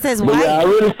 That's his wife. Yeah, I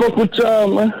really fuck with y'all,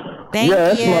 man. Thank you.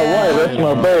 That's my wife. That's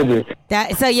my baby.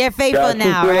 So you're faithful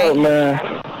now, right? Up, man.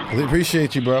 We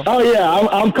appreciate you, bro. Oh yeah,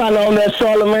 I'm kind of on that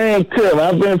Charlemagne tip.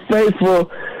 I've been faithful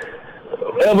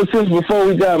ever since before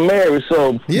we got married,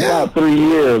 so about 3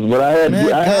 years. But I had to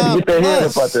get that head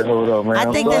up out there. Hold on, man.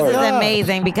 I think this is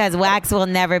amazing because Wax will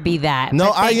never be that.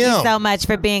 No, Thank you so much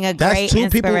for being a great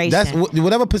inspiration. That's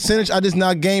whatever percentage I just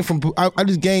now gained from. I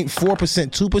just gained 4%,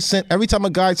 2%. Every time a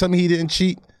guy tell me he didn't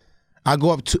cheat, I go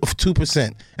up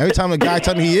 2%. Every time a guy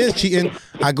tell me he is cheating,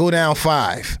 I go down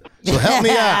 5%. So help me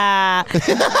out.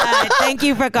 Thank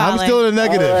you for calling. I'm still in the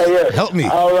negative. Help me.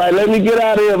 All right, let me get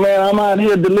out of here, man. I'm out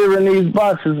here delivering these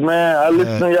boxes, man. I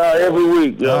listen to y'all every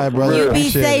week. Yo. All right, brother. You be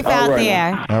safe out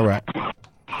there. All right.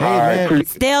 Hey, man.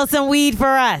 Steal some weed for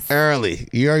us. Early.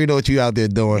 You already know what you out there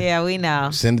doing. Yeah, we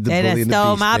know. Send it to They Bully done and the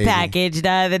stole Beast, my baby. package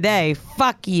the other day.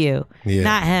 Fuck you. Yeah.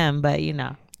 Not him, but you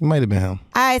know. It might have been him.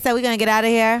 All right, so we're going to get out of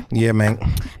here. Yeah, man.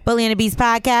 Bully and the Beast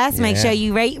podcast. Make Yeah. sure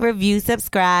you rate, review,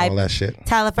 subscribe. All that shit.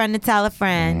 Tell a friend to tell a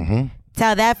friend. Mm-hmm.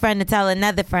 Tell that friend to tell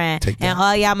another friend. And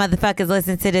all y'all motherfuckers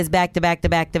listen to this back to back to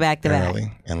back to back to back.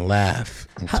 Early. And laugh.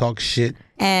 And talk shit.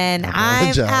 And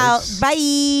I'm out. Bye.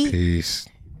 Peace.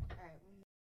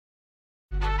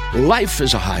 Life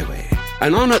is a highway,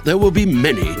 and on it there will be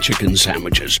many chicken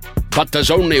sandwiches. But there's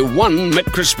only one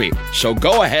McCrispy. So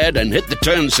go ahead and hit the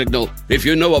turn signal if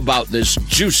you know about this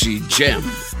juicy gem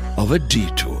of a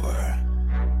detour.